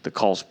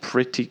calls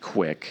pretty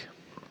quick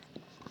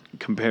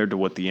compared to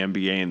what the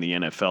NBA and the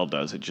NFL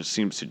does. It just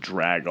seems to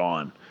drag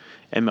on.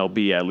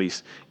 MLB at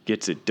least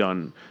gets it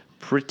done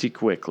pretty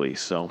quickly.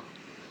 So,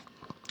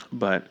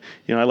 but,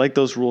 I like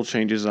those rule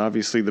changes.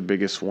 Obviously, the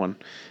biggest one,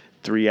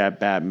 3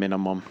 at-bat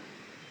minimum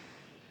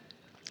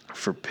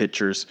for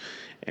pitchers.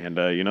 And,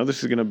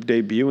 this is going to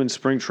debut in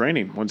spring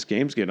training once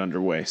games get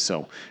underway.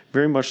 So,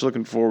 very much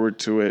looking forward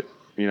to it.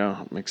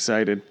 I'm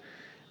excited.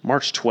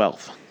 March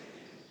 12th,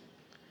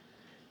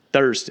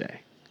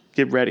 Thursday.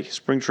 Get ready.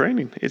 Spring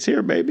training. It's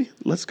here, baby.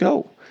 Let's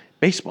go.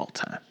 Baseball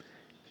time.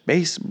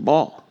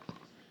 Baseball.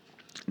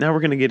 Now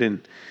we're going to get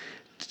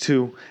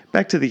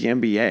back to the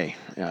NBA.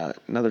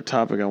 Another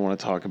topic I want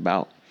to talk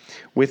about.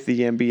 With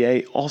the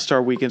NBA,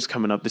 All-Star Weekend's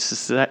coming up. This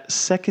is the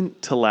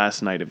second to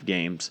last night of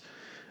games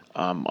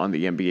on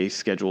the NBA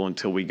schedule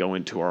until we go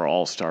into our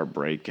All-Star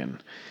break.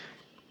 And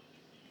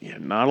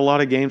not a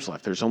lot of games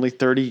left. There's only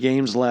 30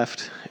 games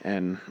left,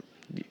 and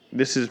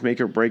this is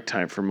make or break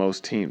time for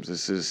most teams.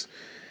 This is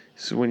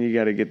when you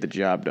got to get the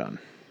job done.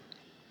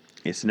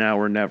 It's now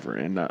or never,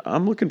 and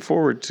I'm looking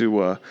forward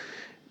to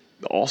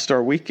the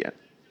All-Star Weekend.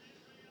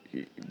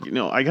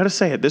 I got to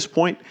say, at this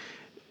point,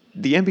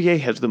 the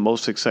NBA has the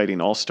most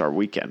exciting All-Star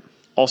Weekend,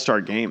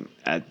 All-Star game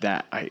at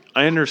that. I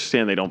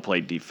understand they don't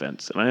play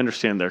defense, and I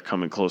understand they're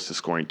coming close to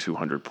scoring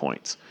 200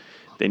 points.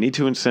 They need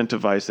to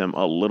incentivize them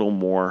a little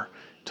more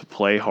to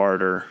play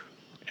harder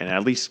and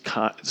at least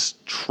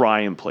try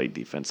and play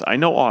defense. I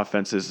know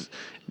offense is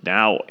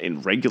Now,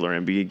 in regular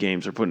NBA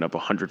games, they're putting up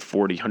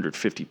 140,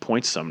 150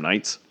 points some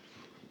nights.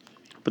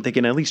 But they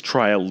can at least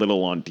try a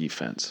little on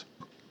defense.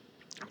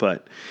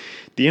 But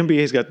the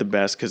NBA's got the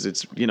best because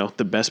it's,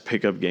 the best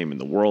pickup game in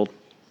the world.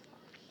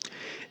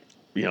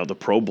 The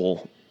Pro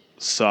Bowl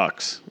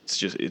sucks.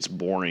 It's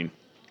boring.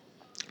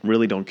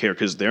 Really don't care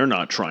because they're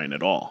not trying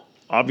at all.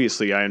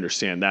 Obviously, I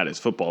understand that as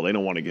football. They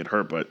don't want to get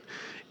hurt, but,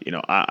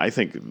 I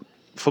think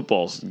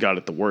football's got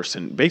it the worst.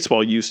 And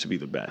baseball used to be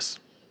the best.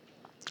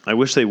 I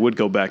wish they would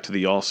go back to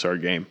the All-Star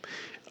game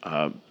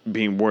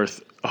being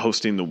worth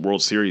hosting the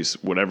World Series,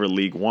 whatever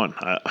league won.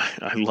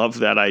 I love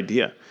that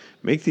idea.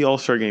 Make the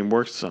All-Star game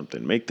worth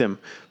something. Make them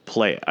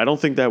play. I don't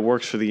think that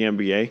works for the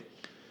NBA.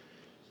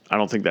 I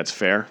don't think that's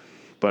fair.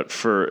 But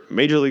for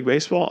Major League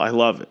Baseball, I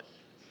love it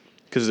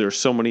because there are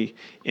so many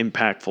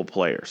impactful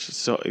players.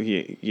 So,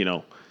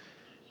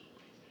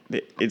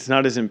 it's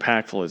not as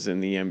impactful as in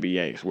the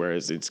NBA,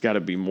 whereas it's got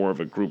to be more of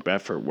a group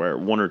effort where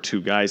one or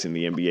two guys in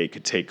the NBA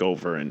could take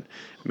over and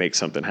make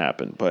something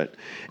happen. But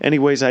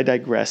anyways, I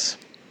digress.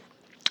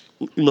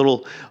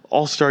 Little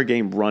All-Star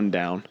Game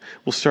rundown.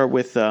 We'll start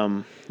with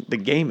the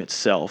game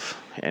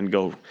itself and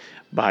go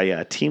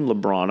by Team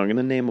LeBron. I'm going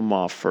to name them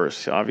off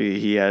first. Obviously,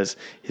 he has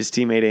his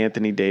teammate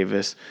Anthony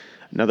Davis,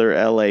 another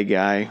LA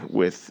guy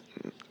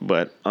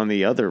but on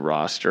the other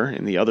roster,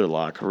 in the other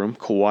locker room,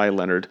 Kawhi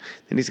Leonard.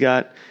 Then he's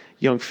got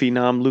young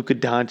phenom Luka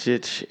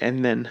Doncic,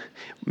 and then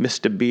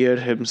Mr. Beard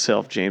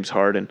himself, James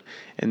Harden.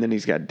 And then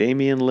he's got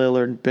Damian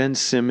Lillard, Ben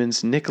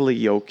Simmons, Nikola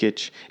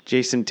Jokic,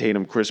 Jason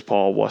Tatum, Chris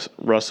Paul,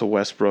 Russell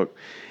Westbrook,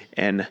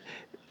 and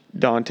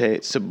Dante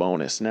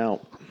Sabonis. Now,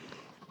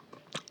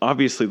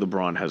 obviously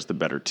LeBron has the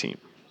better team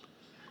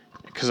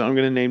because I'm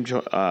going to name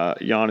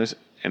Giannis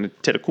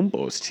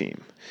Antetokounmpo's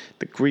team.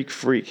 The Greek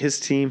Freak, his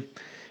team,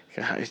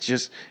 it's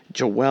just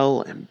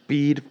Joel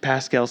Embiid,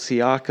 Pascal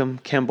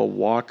Siakam, Kemba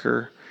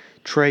Walker,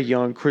 Trae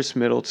Young, Chris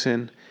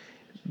Middleton,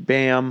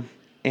 Bam,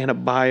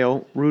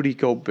 Adebayo, Rudy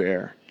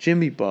Gobert,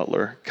 Jimmy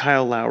Butler,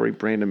 Kyle Lowry,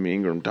 Brandon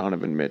Ingram,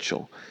 Donovan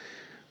Mitchell.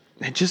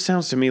 It just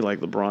sounds to me like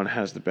LeBron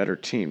has the better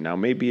team. Now,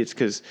 maybe it's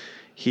because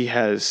he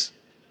has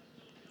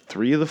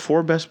 3 of the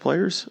 4 best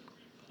players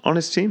on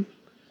his team.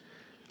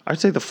 I'd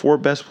say the 4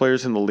 best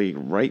players in the league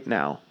right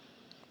now: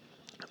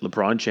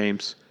 LeBron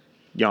James,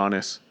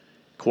 Giannis,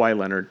 Kawhi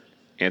Leonard,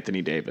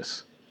 Anthony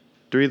Davis.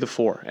 3 of the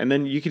 4. And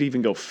then you could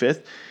even go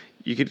 5th.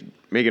 You could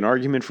make an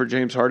argument for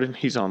James Harden.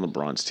 He's on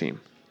LeBron's team.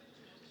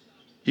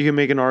 You can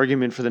make an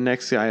argument for the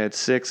next guy at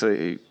 6,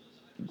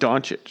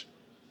 Doncic.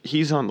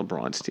 He's on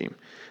LeBron's team.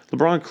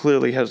 LeBron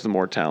clearly has the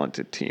more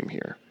talented team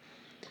here.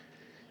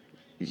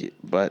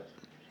 But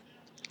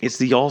it's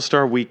the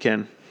All-Star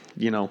weekend.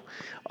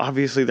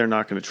 Obviously they're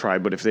not going to try,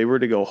 but if they were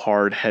to go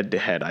hard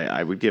head-to-head,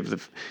 I would give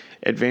the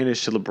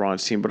advantage to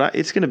LeBron's team. But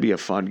it's going to be a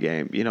fun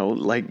game. I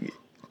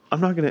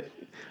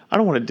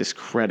don't want to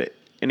discredit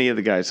any of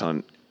the guys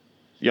on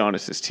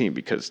Giannis's team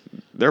because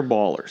they're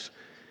ballers.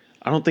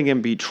 I don't think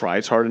Embiid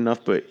tries hard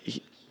enough, but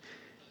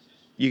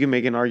you can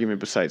make an argument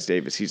besides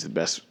Davis. He's the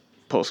best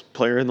post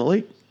player in the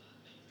league.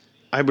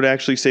 I would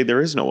actually say there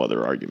is no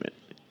other argument.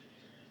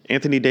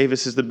 Anthony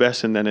Davis is the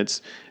best, and then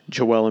it's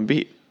Joel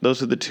Embiid.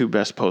 Those are the 2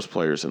 best post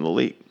players in the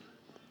league.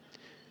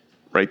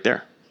 Right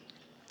there.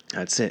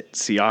 That's it.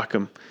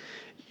 Siakam,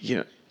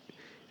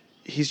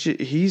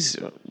 he's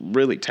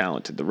really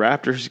talented. The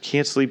Raptors, you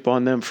can't sleep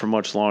on them for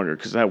much longer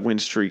because that win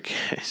streak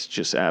is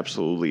just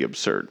absolutely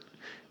absurd.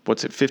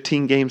 What's it,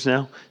 15 games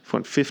now? They've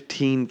won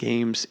 15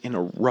 games in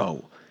a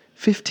row.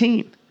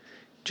 15.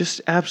 Just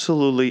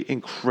absolutely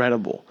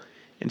incredible.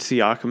 And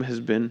Siakam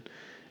has been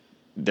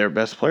their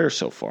best player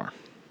so far.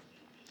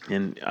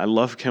 And I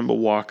love Kemba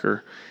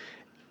Walker.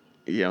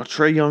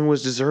 Trae Young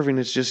was deserving.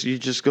 It's just, you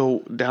just go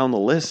down the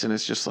list, and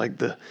it's just like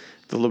the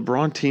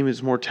LeBron team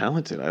is more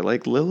talented. I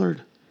like Lillard,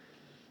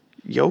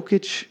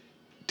 Jokic,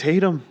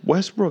 Tatum,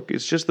 Westbrook.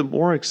 It's just the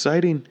more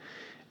exciting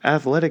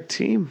athletic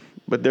team.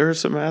 But there are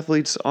some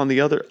athletes on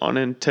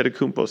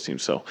Antetokounmpo's team.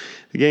 So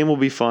the game will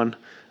be fun.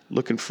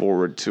 Looking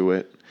forward to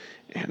it.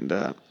 And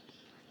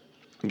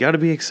you got to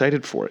be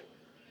excited for it.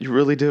 You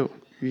really do.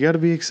 You got to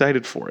be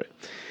excited for it.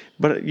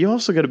 But you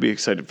also got to be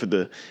excited for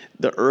the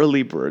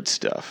early bird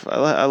stuff.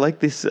 I like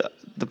this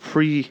the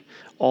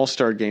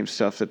pre-All-Star game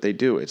stuff that they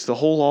do. It's the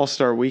whole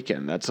All-Star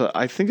weekend.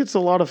 I think it's a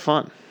lot of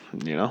fun,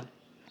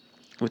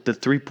 with the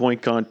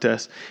 3-point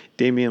contest.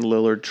 Damian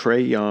Lillard,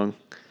 Trae Young,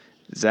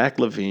 Zach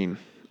LaVine.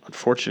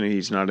 Unfortunately,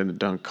 he's not in the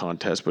dunk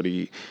contest, but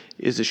he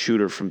is a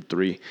shooter from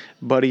 3.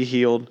 Buddy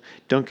Hield,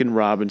 Duncan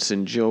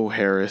Robinson, Joe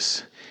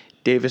Harris,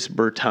 Davis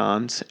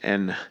Bertans,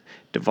 and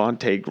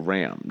Devontae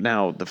Graham.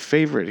 Now, the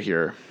favorite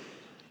here,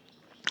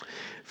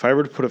 if I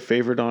were to put a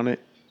favorite on it,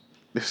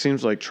 this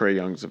seems like Trae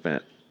Young's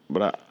event.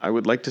 But I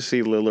would like to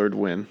see Lillard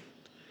win.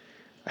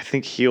 I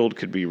think Hield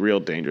could be real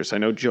dangerous. I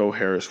know Joe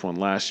Harris won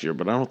last year,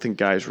 but I don't think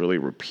guys really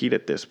repeat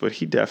at this, but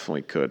he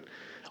definitely could.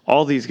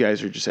 All these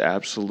guys are just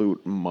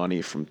absolute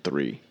money from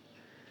 3.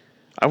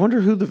 I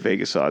wonder who the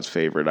Vegas odds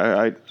favorite.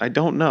 I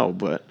don't know,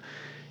 but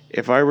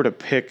if I were to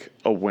pick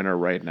a winner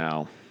right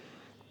now,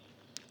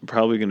 I'm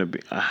probably going to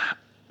be...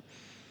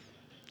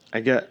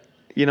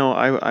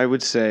 I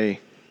would say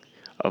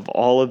of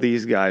all of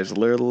these guys,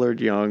 Lillard,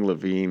 Young,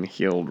 Levine,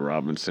 Hield,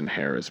 Robinson,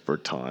 Harris,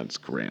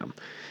 Bertans, Graham,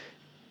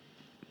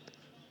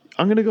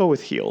 I'm going to go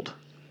with Hield.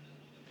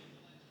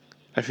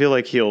 I feel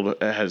like Hield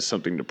has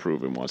something to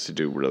prove and wants to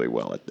do really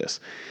well at this.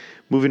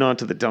 Moving on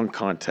to the dunk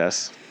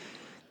contest,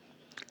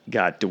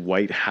 got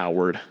Dwight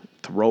Howard,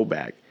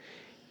 throwback.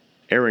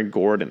 Aaron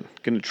Gordon,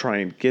 going to try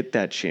and get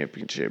that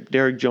championship.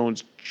 Derrick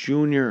Jones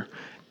Jr.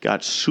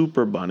 got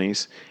Super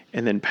Bunnies.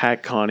 And then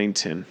Pat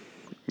Connaughton,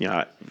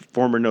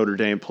 former Notre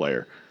Dame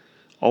player,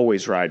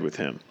 always ride with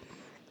him.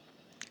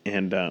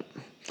 And,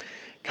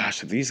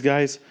 these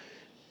guys,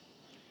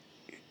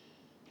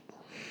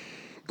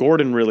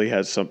 Gordon really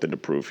has something to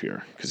prove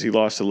here because he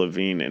lost to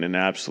Levine in an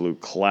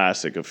absolute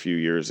classic a few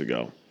years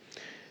ago.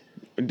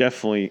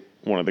 Definitely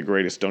one of the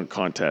greatest dunk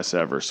contests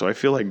ever. So I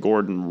feel like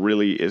Gordon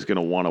really is going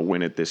to want to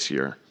win it this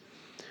year.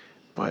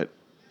 But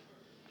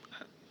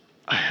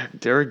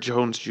Derrick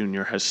Jones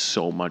Jr. has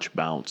so much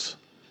bounce.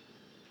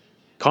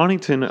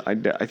 Connaughton,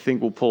 I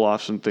think, will pull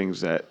off some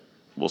things that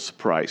will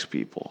surprise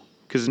people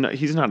because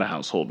he's not a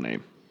household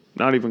name,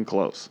 not even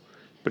close,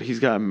 but he's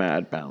got a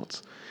mad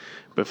bounce.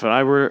 But if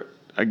I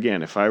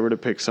were to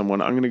pick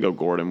someone, I'm going to go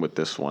Gordon with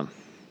this one.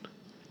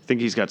 I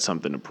think he's got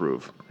something to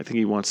prove. I think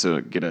he wants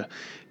to get a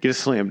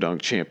slam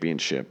dunk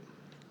championship.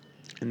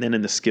 And then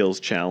in the skills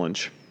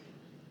challenge,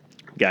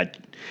 got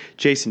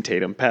Jason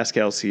Tatum,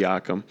 Pascal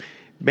Siakam,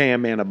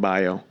 Bam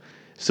Adebayo,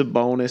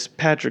 Sabonis,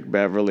 Patrick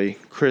Beverly,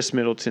 Chris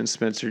Middleton,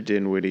 Spencer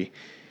Dinwiddie,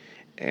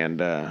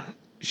 and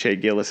Shai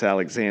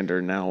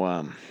Gilgeous-Alexander.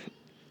 Now,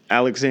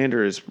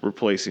 Alexander is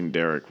replacing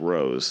Derrick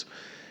Rose.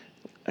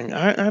 And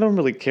I don't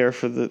really care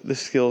for the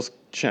skills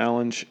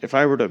challenge. If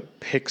I were to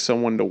pick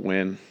someone to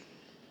win,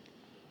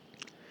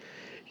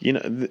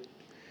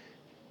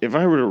 if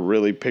I were to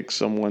really pick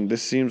someone,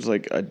 this seems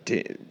like a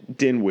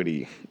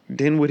Dinwiddie.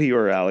 Dinwiddie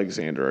or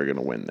Alexander are going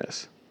to win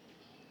this.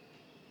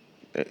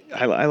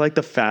 I like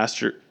the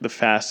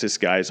fastest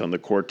guys on the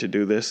court to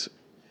do this.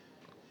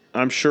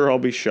 I'm sure I'll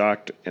be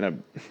shocked and a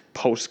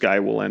post guy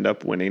will end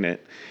up winning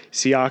it.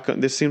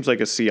 Siakam, this seems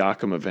like a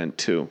Siakam event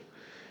too.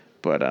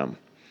 But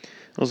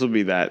those will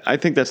be that. I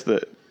think that's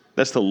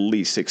the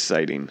least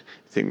exciting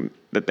thing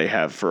that they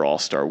have for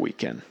All-Star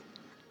Weekend.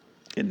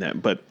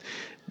 But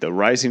the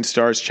Rising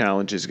Stars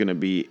Challenge is going to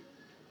be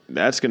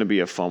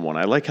a fun one.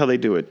 I like how they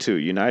do it too.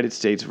 United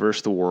States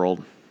versus the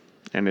world,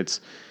 and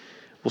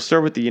we'll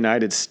start with the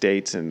United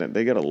States, and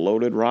they got a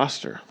loaded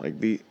roster.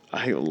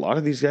 A lot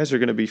of these guys are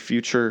going to be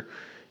future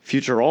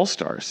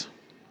All-Stars.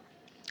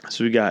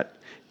 So we got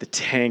the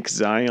tank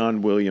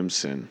Zion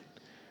Williamson,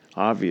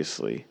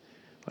 obviously.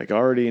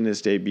 Already in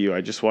his debut,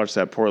 I just watched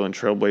that Portland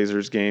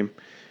Trailblazers game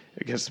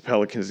against the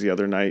Pelicans the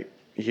other night.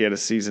 He had a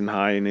season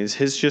high, and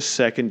his just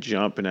second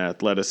jump in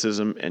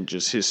athleticism and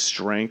just his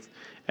strength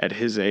at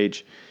his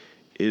age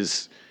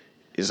is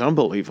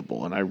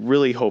unbelievable. And I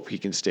really hope he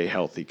can stay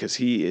healthy because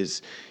he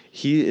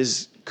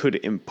could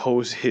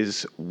impose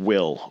his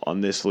will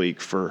on this league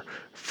for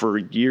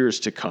years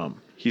to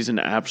come. He's an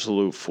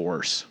absolute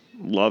force.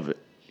 Love it.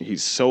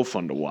 He's so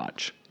fun to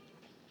watch.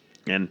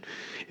 And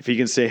if he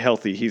can stay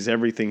healthy, he's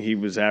everything he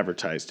was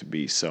advertised to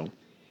be. So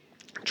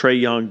Trae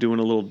Young doing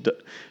a little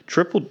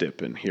triple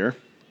dip in here.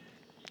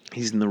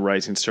 He's in the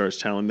Rising Stars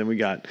Challenge. Then we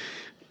got,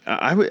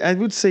 I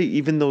would say,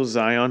 even though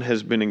Zion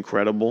has been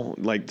incredible,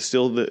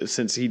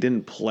 since he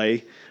didn't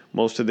play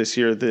most of this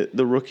year,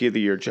 the Rookie of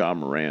the Year, Ja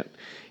Morant,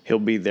 he'll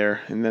be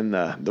there. And then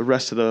the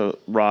rest of the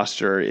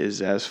roster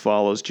is as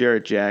follows: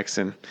 Jarrett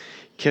Jackson,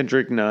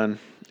 Kendrick Nunn,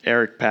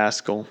 Eric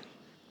Paschall,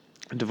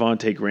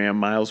 Devontae Graham,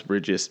 Miles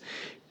Bridges,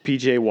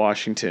 P.J.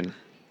 Washington,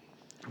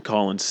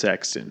 Colin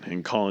Sexton.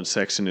 And Colin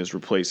Sexton is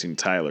replacing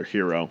Tyler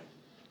Hero.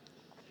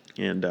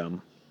 And,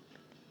 a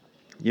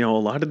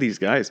lot of these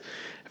guys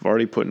have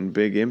already put in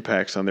big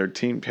impacts on their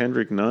team.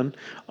 Kendrick Nunn,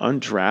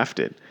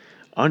 undrafted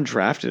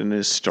and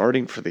is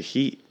starting for the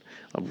Heat.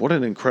 What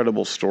an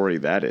incredible story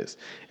that is.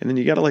 And then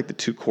you got to like the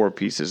two core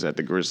pieces that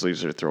the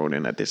Grizzlies are throwing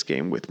in at this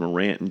game with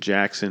Morant and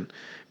Jackson.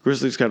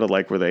 Grizzlies got to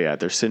like where they at.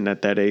 They're sitting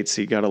at that 8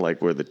 seed. Got to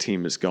like where the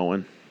team is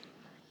going.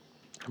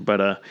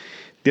 But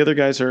the other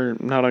guys are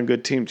not on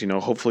good teams.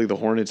 Hopefully the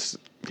Hornets,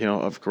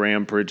 of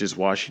Graham, Bridges,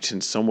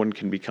 Washington, someone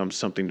can become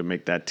something to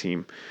make that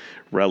team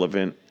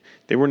relevant.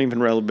 They weren't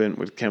even relevant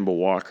with Kemba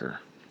Walker.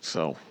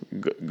 So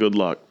good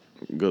luck.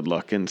 Good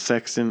luck. And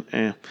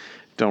Sexton,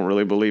 don't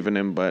really believe in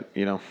him, but,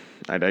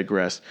 I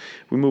digress.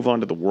 We move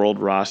on to the world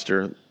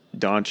roster.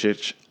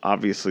 Doncic,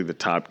 obviously the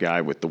top guy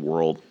with the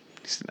world.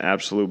 He's an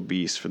absolute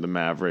beast for the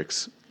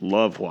Mavericks.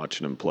 Love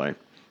watching him play.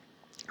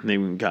 And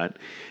then we've got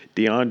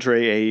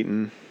DeAndre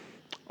Ayton,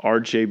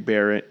 R.J.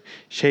 Barrett,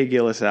 Shai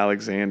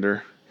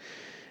Gilgeous-Alexander.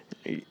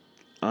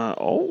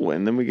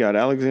 And then we got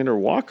Alexander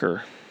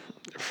Walker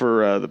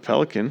for the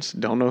Pelicans.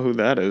 Don't know who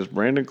that is.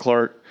 Brandon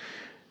Clark.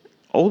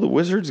 The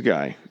Wizards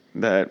guy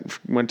that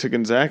went to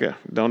Gonzaga.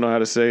 Don't know how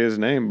to say his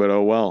name, but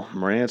oh well.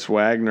 Morantz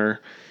Wagner.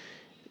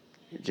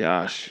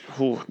 Gosh,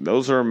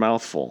 those are a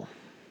mouthful.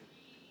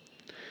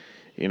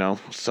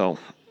 So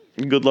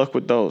good luck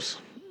with those.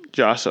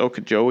 Josh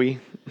Okogie,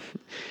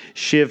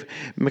 Shiv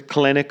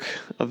McClinic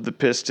of the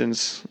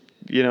Pistons,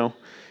 you know,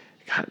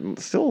 God,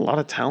 still a lot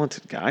of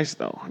talented guys,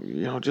 though.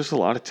 Just a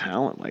lot of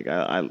talent. Like,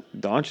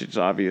 Doncic's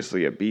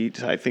obviously a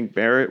beat. I think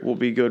Barrett will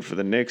be good for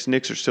the Knicks.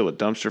 Knicks are still a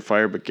dumpster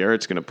fire, but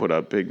Garrett's going to put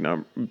up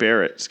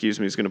Barrett,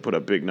 is going to put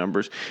up big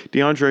numbers.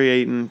 DeAndre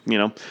Ayton,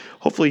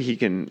 hopefully he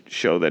can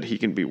show that he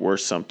can be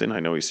worth something. I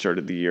know he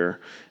started the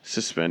year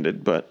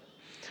suspended, but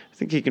I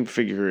think he can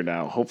figure it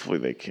out. Hopefully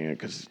they can,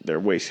 because they're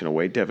wasting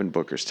away Devin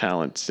Booker's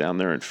talents down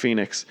there in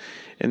Phoenix.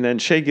 And then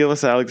Shai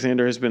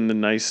Gilgeous-Alexander has been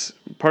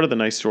part of the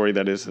nice story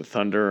that is the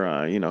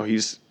Thunder.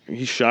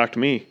 He shocked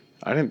me.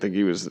 I didn't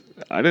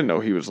know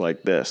he was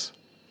like this.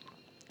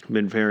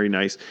 Been very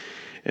nice.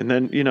 And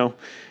then,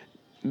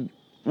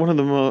 one of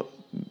the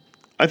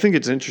I think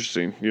it's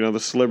interesting. The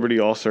Celebrity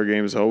All-Star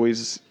Game is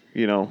always,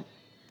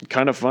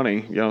 kind of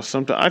funny.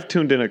 Sometimes I've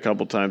tuned in a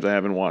couple times. I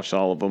haven't watched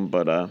all of them,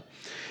 but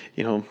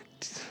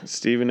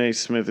Stephen A.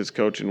 Smith is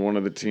coaching one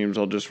of the teams.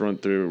 I'll just run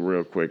through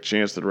real quick.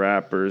 Chance the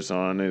Rapper's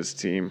on his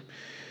team.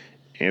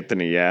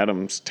 Anthony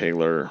Adams,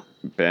 Taylor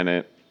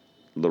Bennett,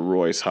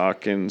 LaRoyce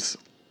Hawkins,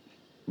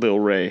 Lil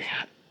Ray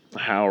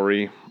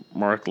Howery,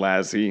 Mark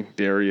Lazzie,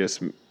 Darius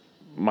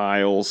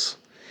Miles,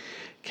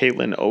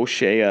 Caitlin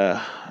O'Shea,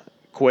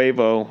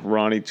 Quavo,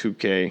 Ronnie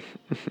 2K,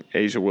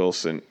 Asia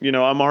Wilson.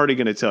 I'm already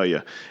going to tell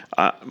you,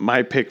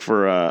 my pick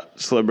for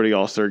Celebrity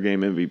All-Star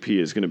Game MVP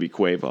is going to be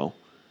Quavo.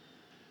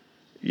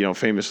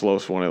 Famous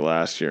Los won it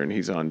last year, and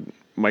he's on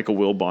Michael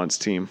Wilbon's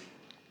team.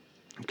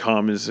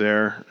 Com is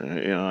there.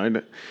 I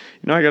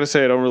got to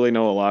say I don't really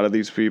know a lot of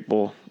these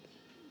people,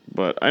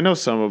 but I know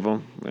some of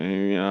them.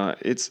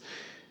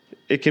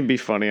 It can be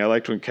funny. I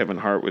liked when Kevin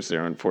Hart was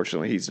there.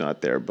 Unfortunately, he's not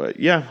there. But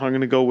yeah, I'm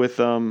gonna go with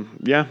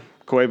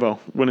Quavo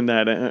winning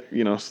that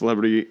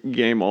Celebrity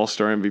Game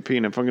All-Star MVP.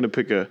 And if I'm gonna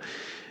pick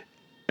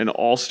an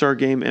All-Star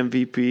Game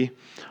MVP,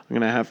 I'm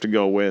gonna have to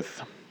go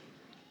with.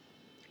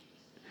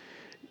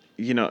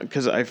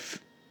 Because I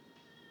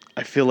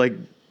feel like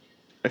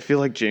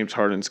James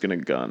Harden's gonna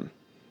gun,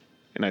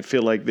 and I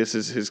feel like this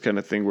is his kind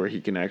of thing where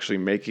he can actually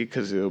make it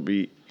because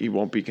he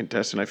won't be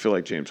contested. I feel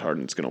like James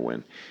Harden's gonna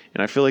win,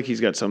 and I feel like he's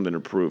got something to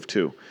prove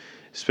too,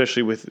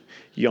 especially with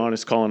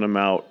Giannis calling him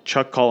out,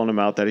 Chuck calling him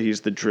out that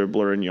he's the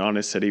dribbler, and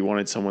Giannis said he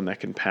wanted someone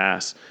that can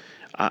pass.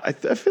 I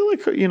feel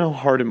like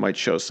Harden might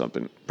show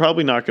something.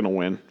 Probably not gonna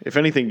win. If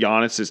anything,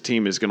 Giannis's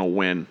team is gonna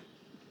win,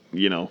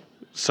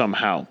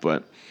 somehow,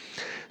 but.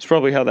 It's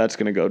probably how that's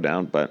going to go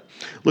down, but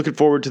looking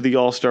forward to the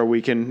All-Star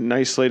Weekend.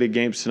 Nice slate of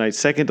games tonight.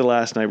 Second to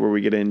last night where we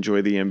get to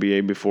enjoy the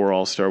NBA before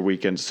All-Star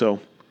Weekend. So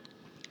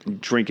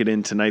drink it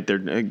in tonight. Their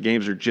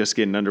games are just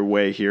getting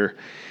underway here.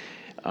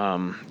 It's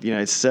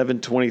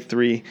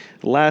 7:23.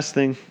 The last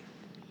thing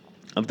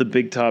of the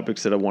big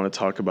topics that I want to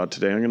talk about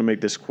today, I'm going to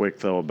make this quick,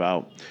 though,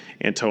 about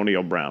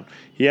Antonio Brown.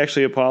 He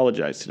actually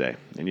apologized today,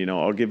 and,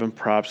 I'll give him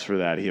props for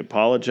that. He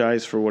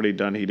apologized for what he'd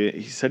done.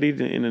 He said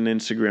in an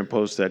Instagram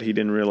post that he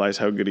didn't realize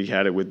how good he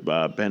had it with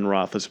Ben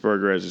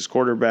Roethlisberger as his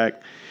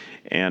quarterback,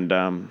 and,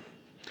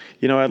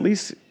 at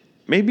least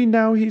maybe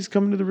now he's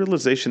coming to the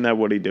realization that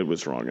what he did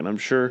was wrong, and I'm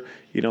sure,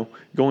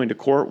 going to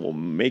court will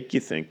make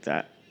you think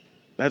that.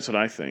 That's what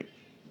I think.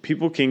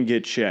 People can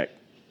get checked.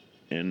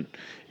 And,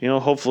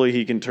 hopefully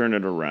he can turn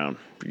it around.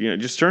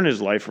 Just turn his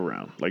life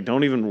around. Like,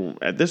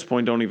 at this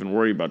point, don't even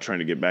worry about trying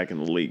to get back in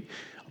the league.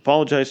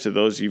 Apologize to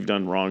those you've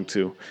done wrong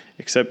to.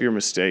 Accept your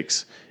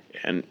mistakes.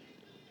 And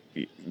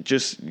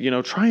just,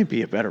 try and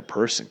be a better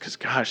person. Because,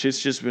 gosh, it's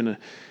just been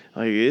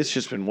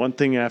one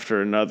thing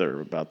after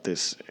another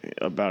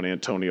about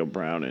Antonio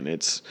Brown. And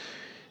it's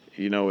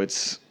you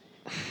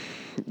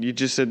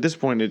just, at this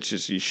point, it's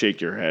just, you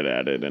shake your head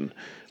at it. And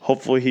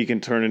hopefully he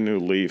can turn a new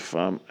leaf.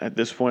 At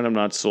this point, I'm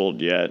not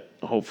sold yet.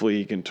 Hopefully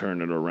he can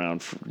turn it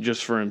around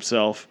just for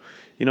himself.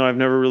 I've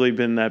never really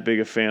been that big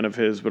a fan of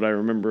his, but I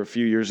remember a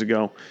few years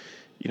ago,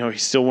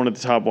 he's still one of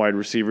the top wide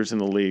receivers in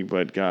the league.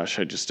 But, gosh,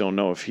 I just don't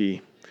know if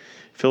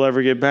he'll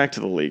ever get back to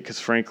the league because,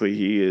 frankly,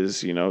 he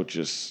is,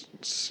 just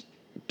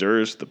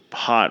stirs the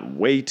pot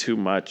way too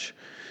much.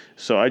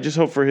 So I just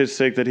hope for his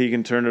sake that he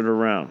can turn it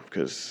around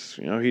because,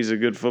 he's a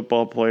good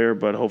football player,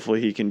 but hopefully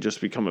he can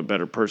just become a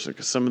better person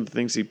because some of the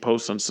things he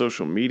posts on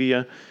social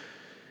media,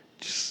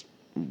 just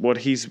what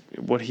he's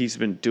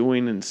been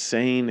doing and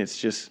saying, it's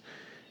just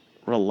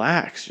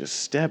relax,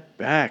 just step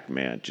back,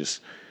 man. Just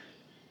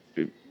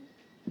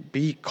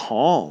be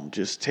calm.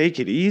 Just take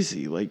it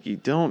easy. Like, you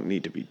don't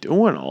need to be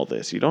doing all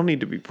this. You don't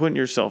need to be putting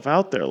yourself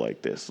out there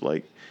like this.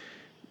 Like,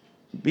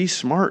 be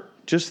smart.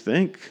 Just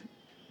think.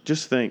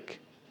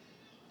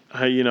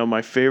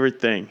 My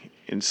favorite thing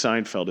in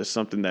Seinfeld is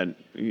something that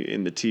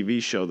in the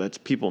TV show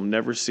that people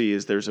never see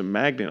is there's a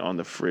magnet on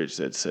the fridge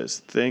that says,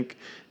 think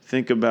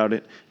about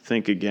it,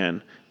 think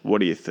again. What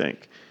do you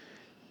think?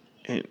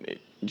 And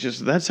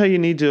that's how you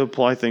need to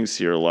apply things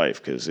to your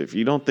life. Because if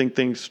you don't think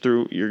things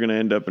through, you're going to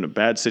end up in a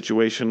bad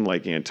situation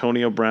like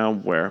Antonio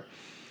Brown where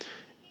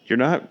you're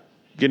not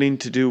getting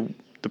to do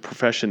the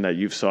profession that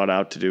you've sought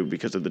out to do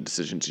because of the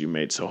decisions you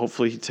made. So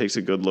hopefully he takes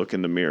a good look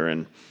in the mirror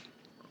and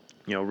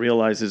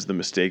realizes the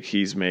mistake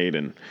he's made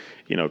and,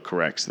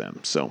 corrects them.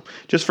 So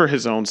just for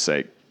his own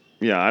sake,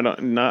 I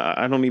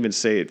don't even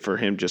say it for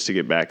him just to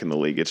get back in the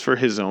league. It's for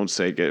his own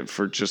sake,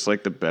 for just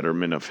like the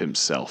betterment of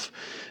himself.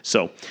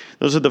 So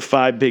those are the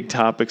 5 big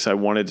topics I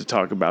wanted to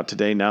talk about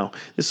today. Now,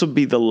 this will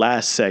be the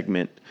last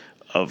segment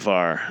of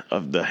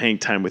the Hang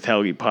Time with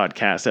Helgi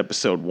podcast,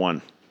 episode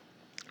 1.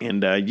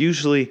 And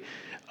usually,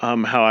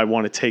 how I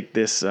want to take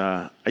this,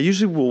 I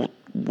usually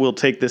will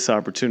take this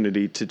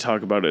opportunity to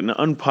talk about an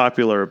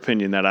unpopular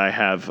opinion that I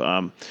have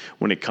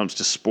when it comes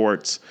to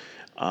sports.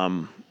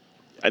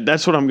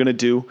 That's what I'm going to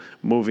do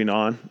moving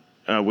on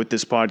with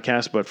this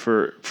podcast. But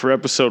for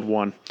episode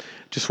 1,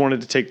 just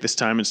wanted to take this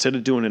time, instead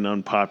of doing an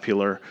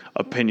unpopular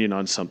opinion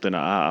on something,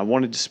 I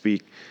wanted to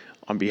speak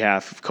on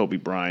behalf of Kobe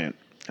Bryant.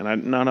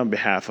 And not on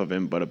behalf of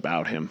him, but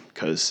about him,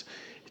 because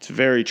it's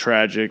very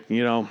tragic.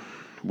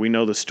 We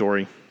know the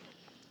story.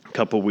 A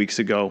couple of weeks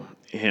ago,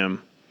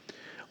 him,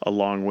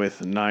 along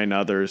with 9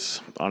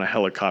 others, on a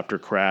helicopter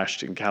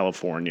crashed in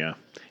California.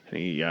 And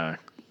he,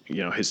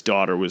 his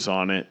daughter was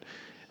on it,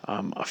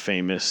 a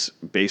famous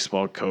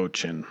baseball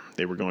coach, and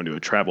they were going to a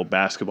travel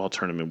basketball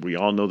tournament. We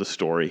all know the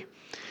story.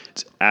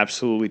 It's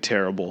absolutely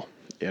terrible.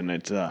 And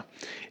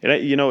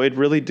it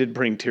really did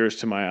bring tears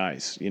to my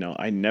eyes.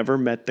 I never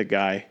met the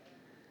guy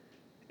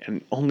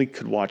and only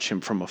could watch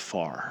him from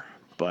afar.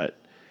 But,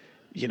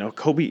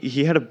 Kobe,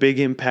 he had a big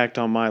impact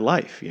on my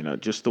life.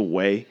 Just the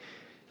way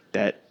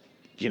that,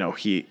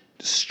 he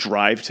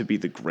strived to be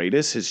the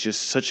greatest is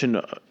just such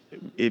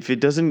if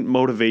it doesn't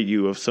motivate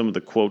you of some of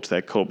the quotes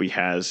that Kobe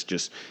has,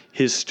 just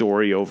his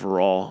story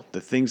overall, the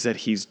things that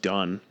he's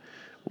done,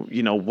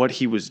 what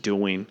he was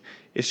doing,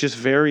 it's just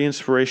very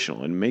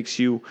inspirational and makes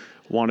you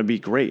want to be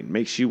great,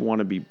 makes you want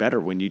to be better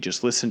when you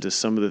just listen to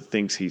some of the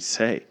things he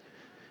say.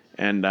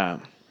 And,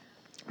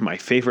 my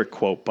favorite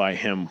quote by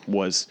him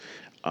was,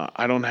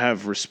 I don't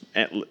have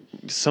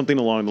something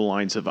along the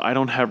lines of, I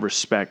don't have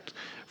respect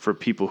for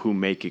people who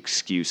make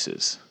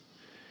excuses.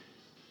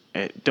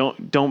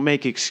 Don't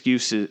make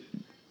excuses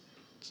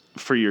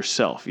for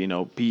yourself,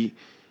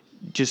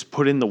 just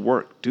put in the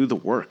work, do the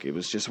work. It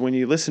was just, when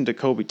you listen to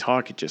Kobe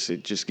talk, it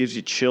just gives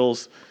you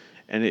chills.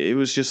 And it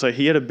was just like,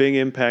 he had a big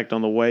impact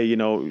on the way,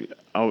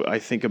 I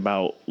think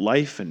about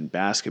life and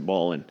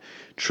basketball, and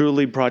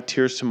truly brought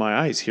tears to my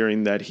eyes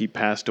hearing that he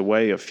passed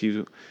away a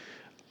few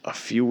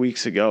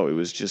weeks ago.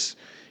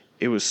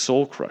 It was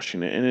soul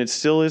crushing, and it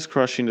still is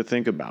crushing to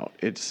think about.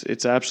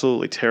 It's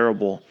absolutely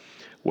terrible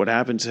what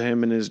happened to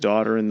him and his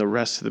daughter and the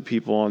rest of the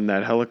people on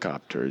that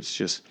helicopter. It's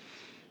just,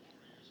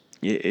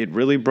 it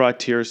really brought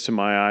tears to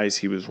my eyes.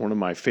 He was one of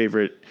my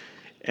favorite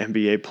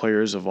NBA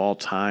players of all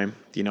time.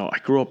 I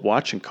grew up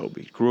watching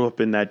Kobe, grew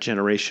up in that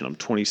generation. I'm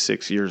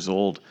 26 years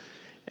old,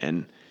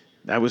 and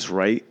that was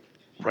right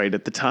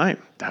at the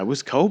time. That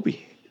was Kobe.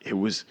 It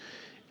was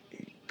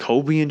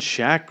Kobe and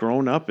Shaq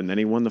growing up, and then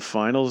he won the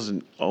finals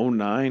in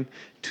 2009,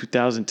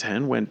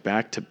 2010, went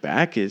back to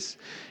back.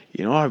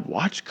 I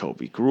watched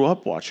Kobe, grew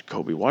up watching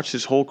Kobe, watched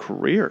his whole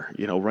career,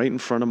 right in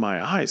front of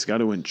my eyes. Got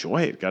to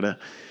enjoy it.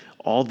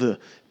 All the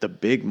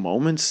big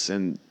moments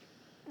and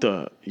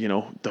the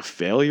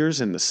failures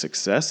and the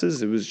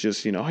successes. It was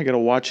just, I got to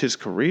watch his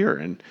career.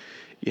 And,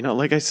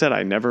 like I said,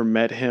 I never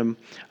met him.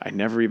 I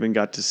never even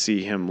got to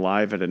see him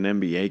live at an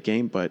NBA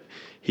game, but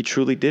he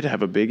truly did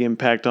have a big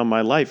impact on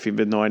my life,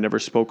 even though I never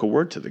spoke a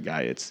word to the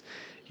guy. It's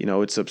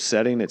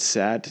upsetting. It's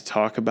sad to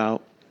talk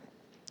about.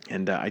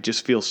 And I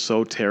just feel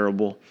so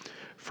terrible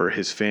for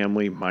his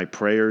family. My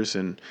prayers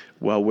and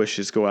well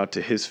wishes go out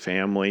to his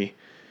family,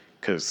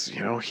 because,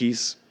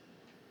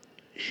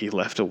 he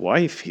left a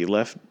wife. He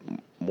left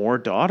more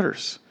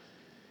daughters.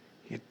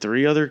 He had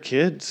 3 other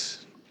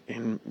kids.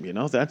 And,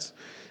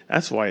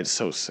 that's why it's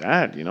so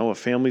sad. A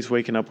family's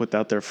waking up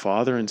without their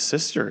father and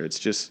sister.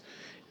 It's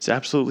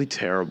absolutely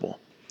terrible.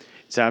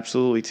 It's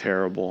absolutely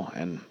terrible.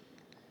 And,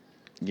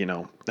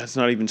 that's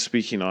not even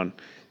speaking on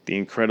the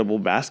incredible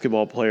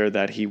basketball player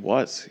that he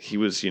was. He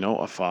was,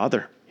 a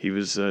father. He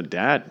was a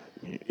dad.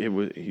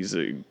 He's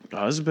a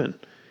husband.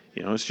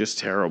 It's just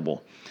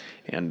terrible.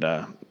 And,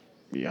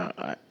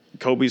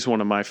 Kobe's one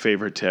of my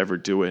favorite to ever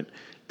do it.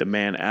 The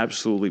man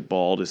absolutely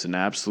balled, is an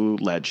absolute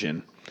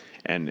legend,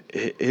 and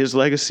his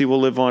legacy will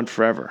live on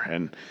forever.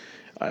 And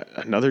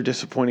another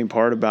disappointing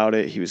part about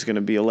it, he was going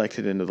to be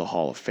elected into the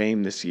Hall of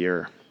Fame this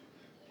year.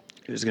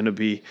 It was going to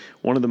be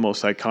one of the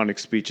most iconic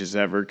speeches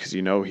ever, because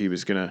he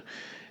was going to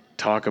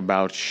talk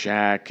about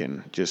Shaq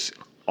and just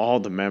all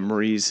the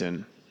memories,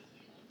 and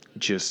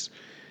just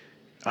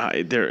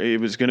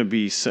it was going to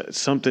be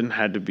something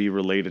had to be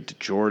related to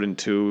Jordan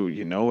too.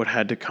 It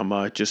had to come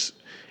out. Just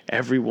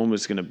everyone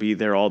was going to be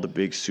there, all the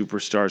big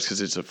superstars,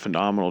 because it's a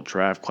phenomenal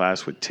draft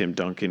class with Tim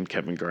Duncan,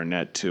 Kevin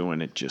Garnett too,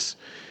 and it's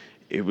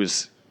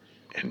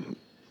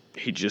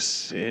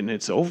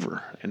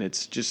over, and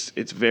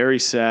it's very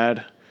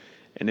sad,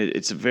 and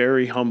it's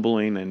very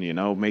humbling,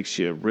 and makes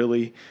you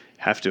really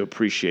have to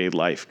appreciate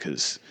life,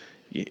 because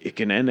it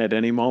can end at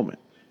any moment.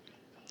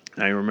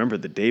 I remember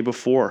the day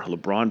before,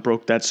 LeBron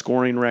broke that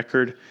scoring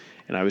record,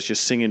 And I was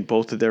just singing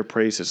both of their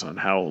praises on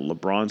how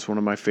LeBron's one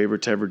of my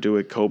favorite to ever do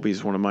it.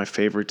 Kobe's one of my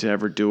favorite to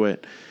ever do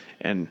it.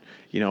 And,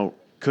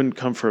 couldn't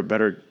come for a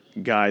better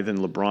guy than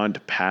LeBron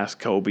to pass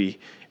Kobe,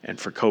 and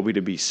for Kobe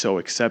to be so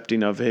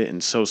accepting of it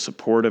and so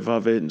supportive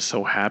of it and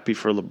so happy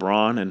for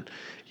LeBron. And,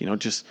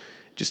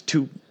 just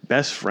two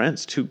best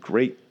friends, two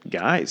great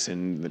guys.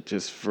 And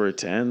just for it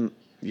to end,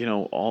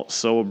 all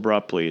so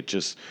abruptly, it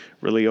just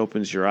really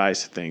opens your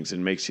eyes to things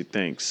and makes you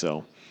think.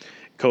 So,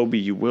 Kobe,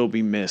 you will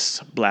be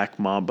missed. Black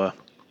Mamba,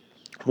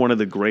 one of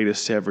the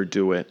greatest to ever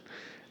do it.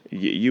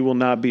 You will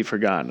not be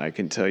forgotten, I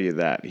can tell you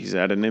that. He's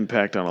had an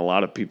impact on a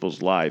lot of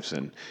people's lives,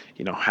 and,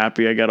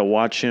 happy I got to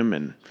watch him,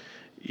 and,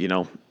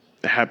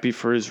 happy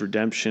for his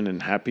redemption,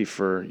 and happy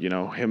for,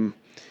 him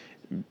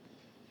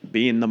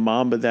being the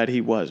Mamba that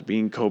he was,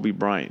 being Kobe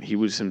Bryant. He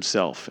was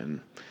himself, and,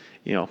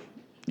 you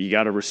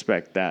got to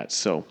respect that.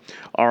 So,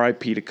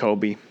 R.I.P. to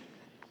Kobe.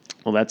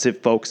 Well, that's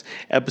it, folks.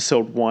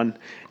 Episode 1.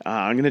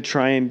 I'm going to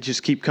try and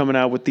just keep coming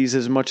out with these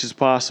as much as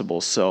possible.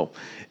 So,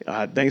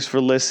 thanks for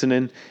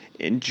listening.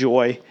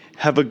 Enjoy.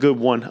 Have a good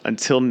one.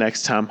 Until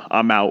next time,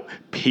 I'm out.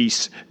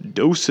 Peace.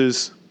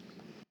 Deuces.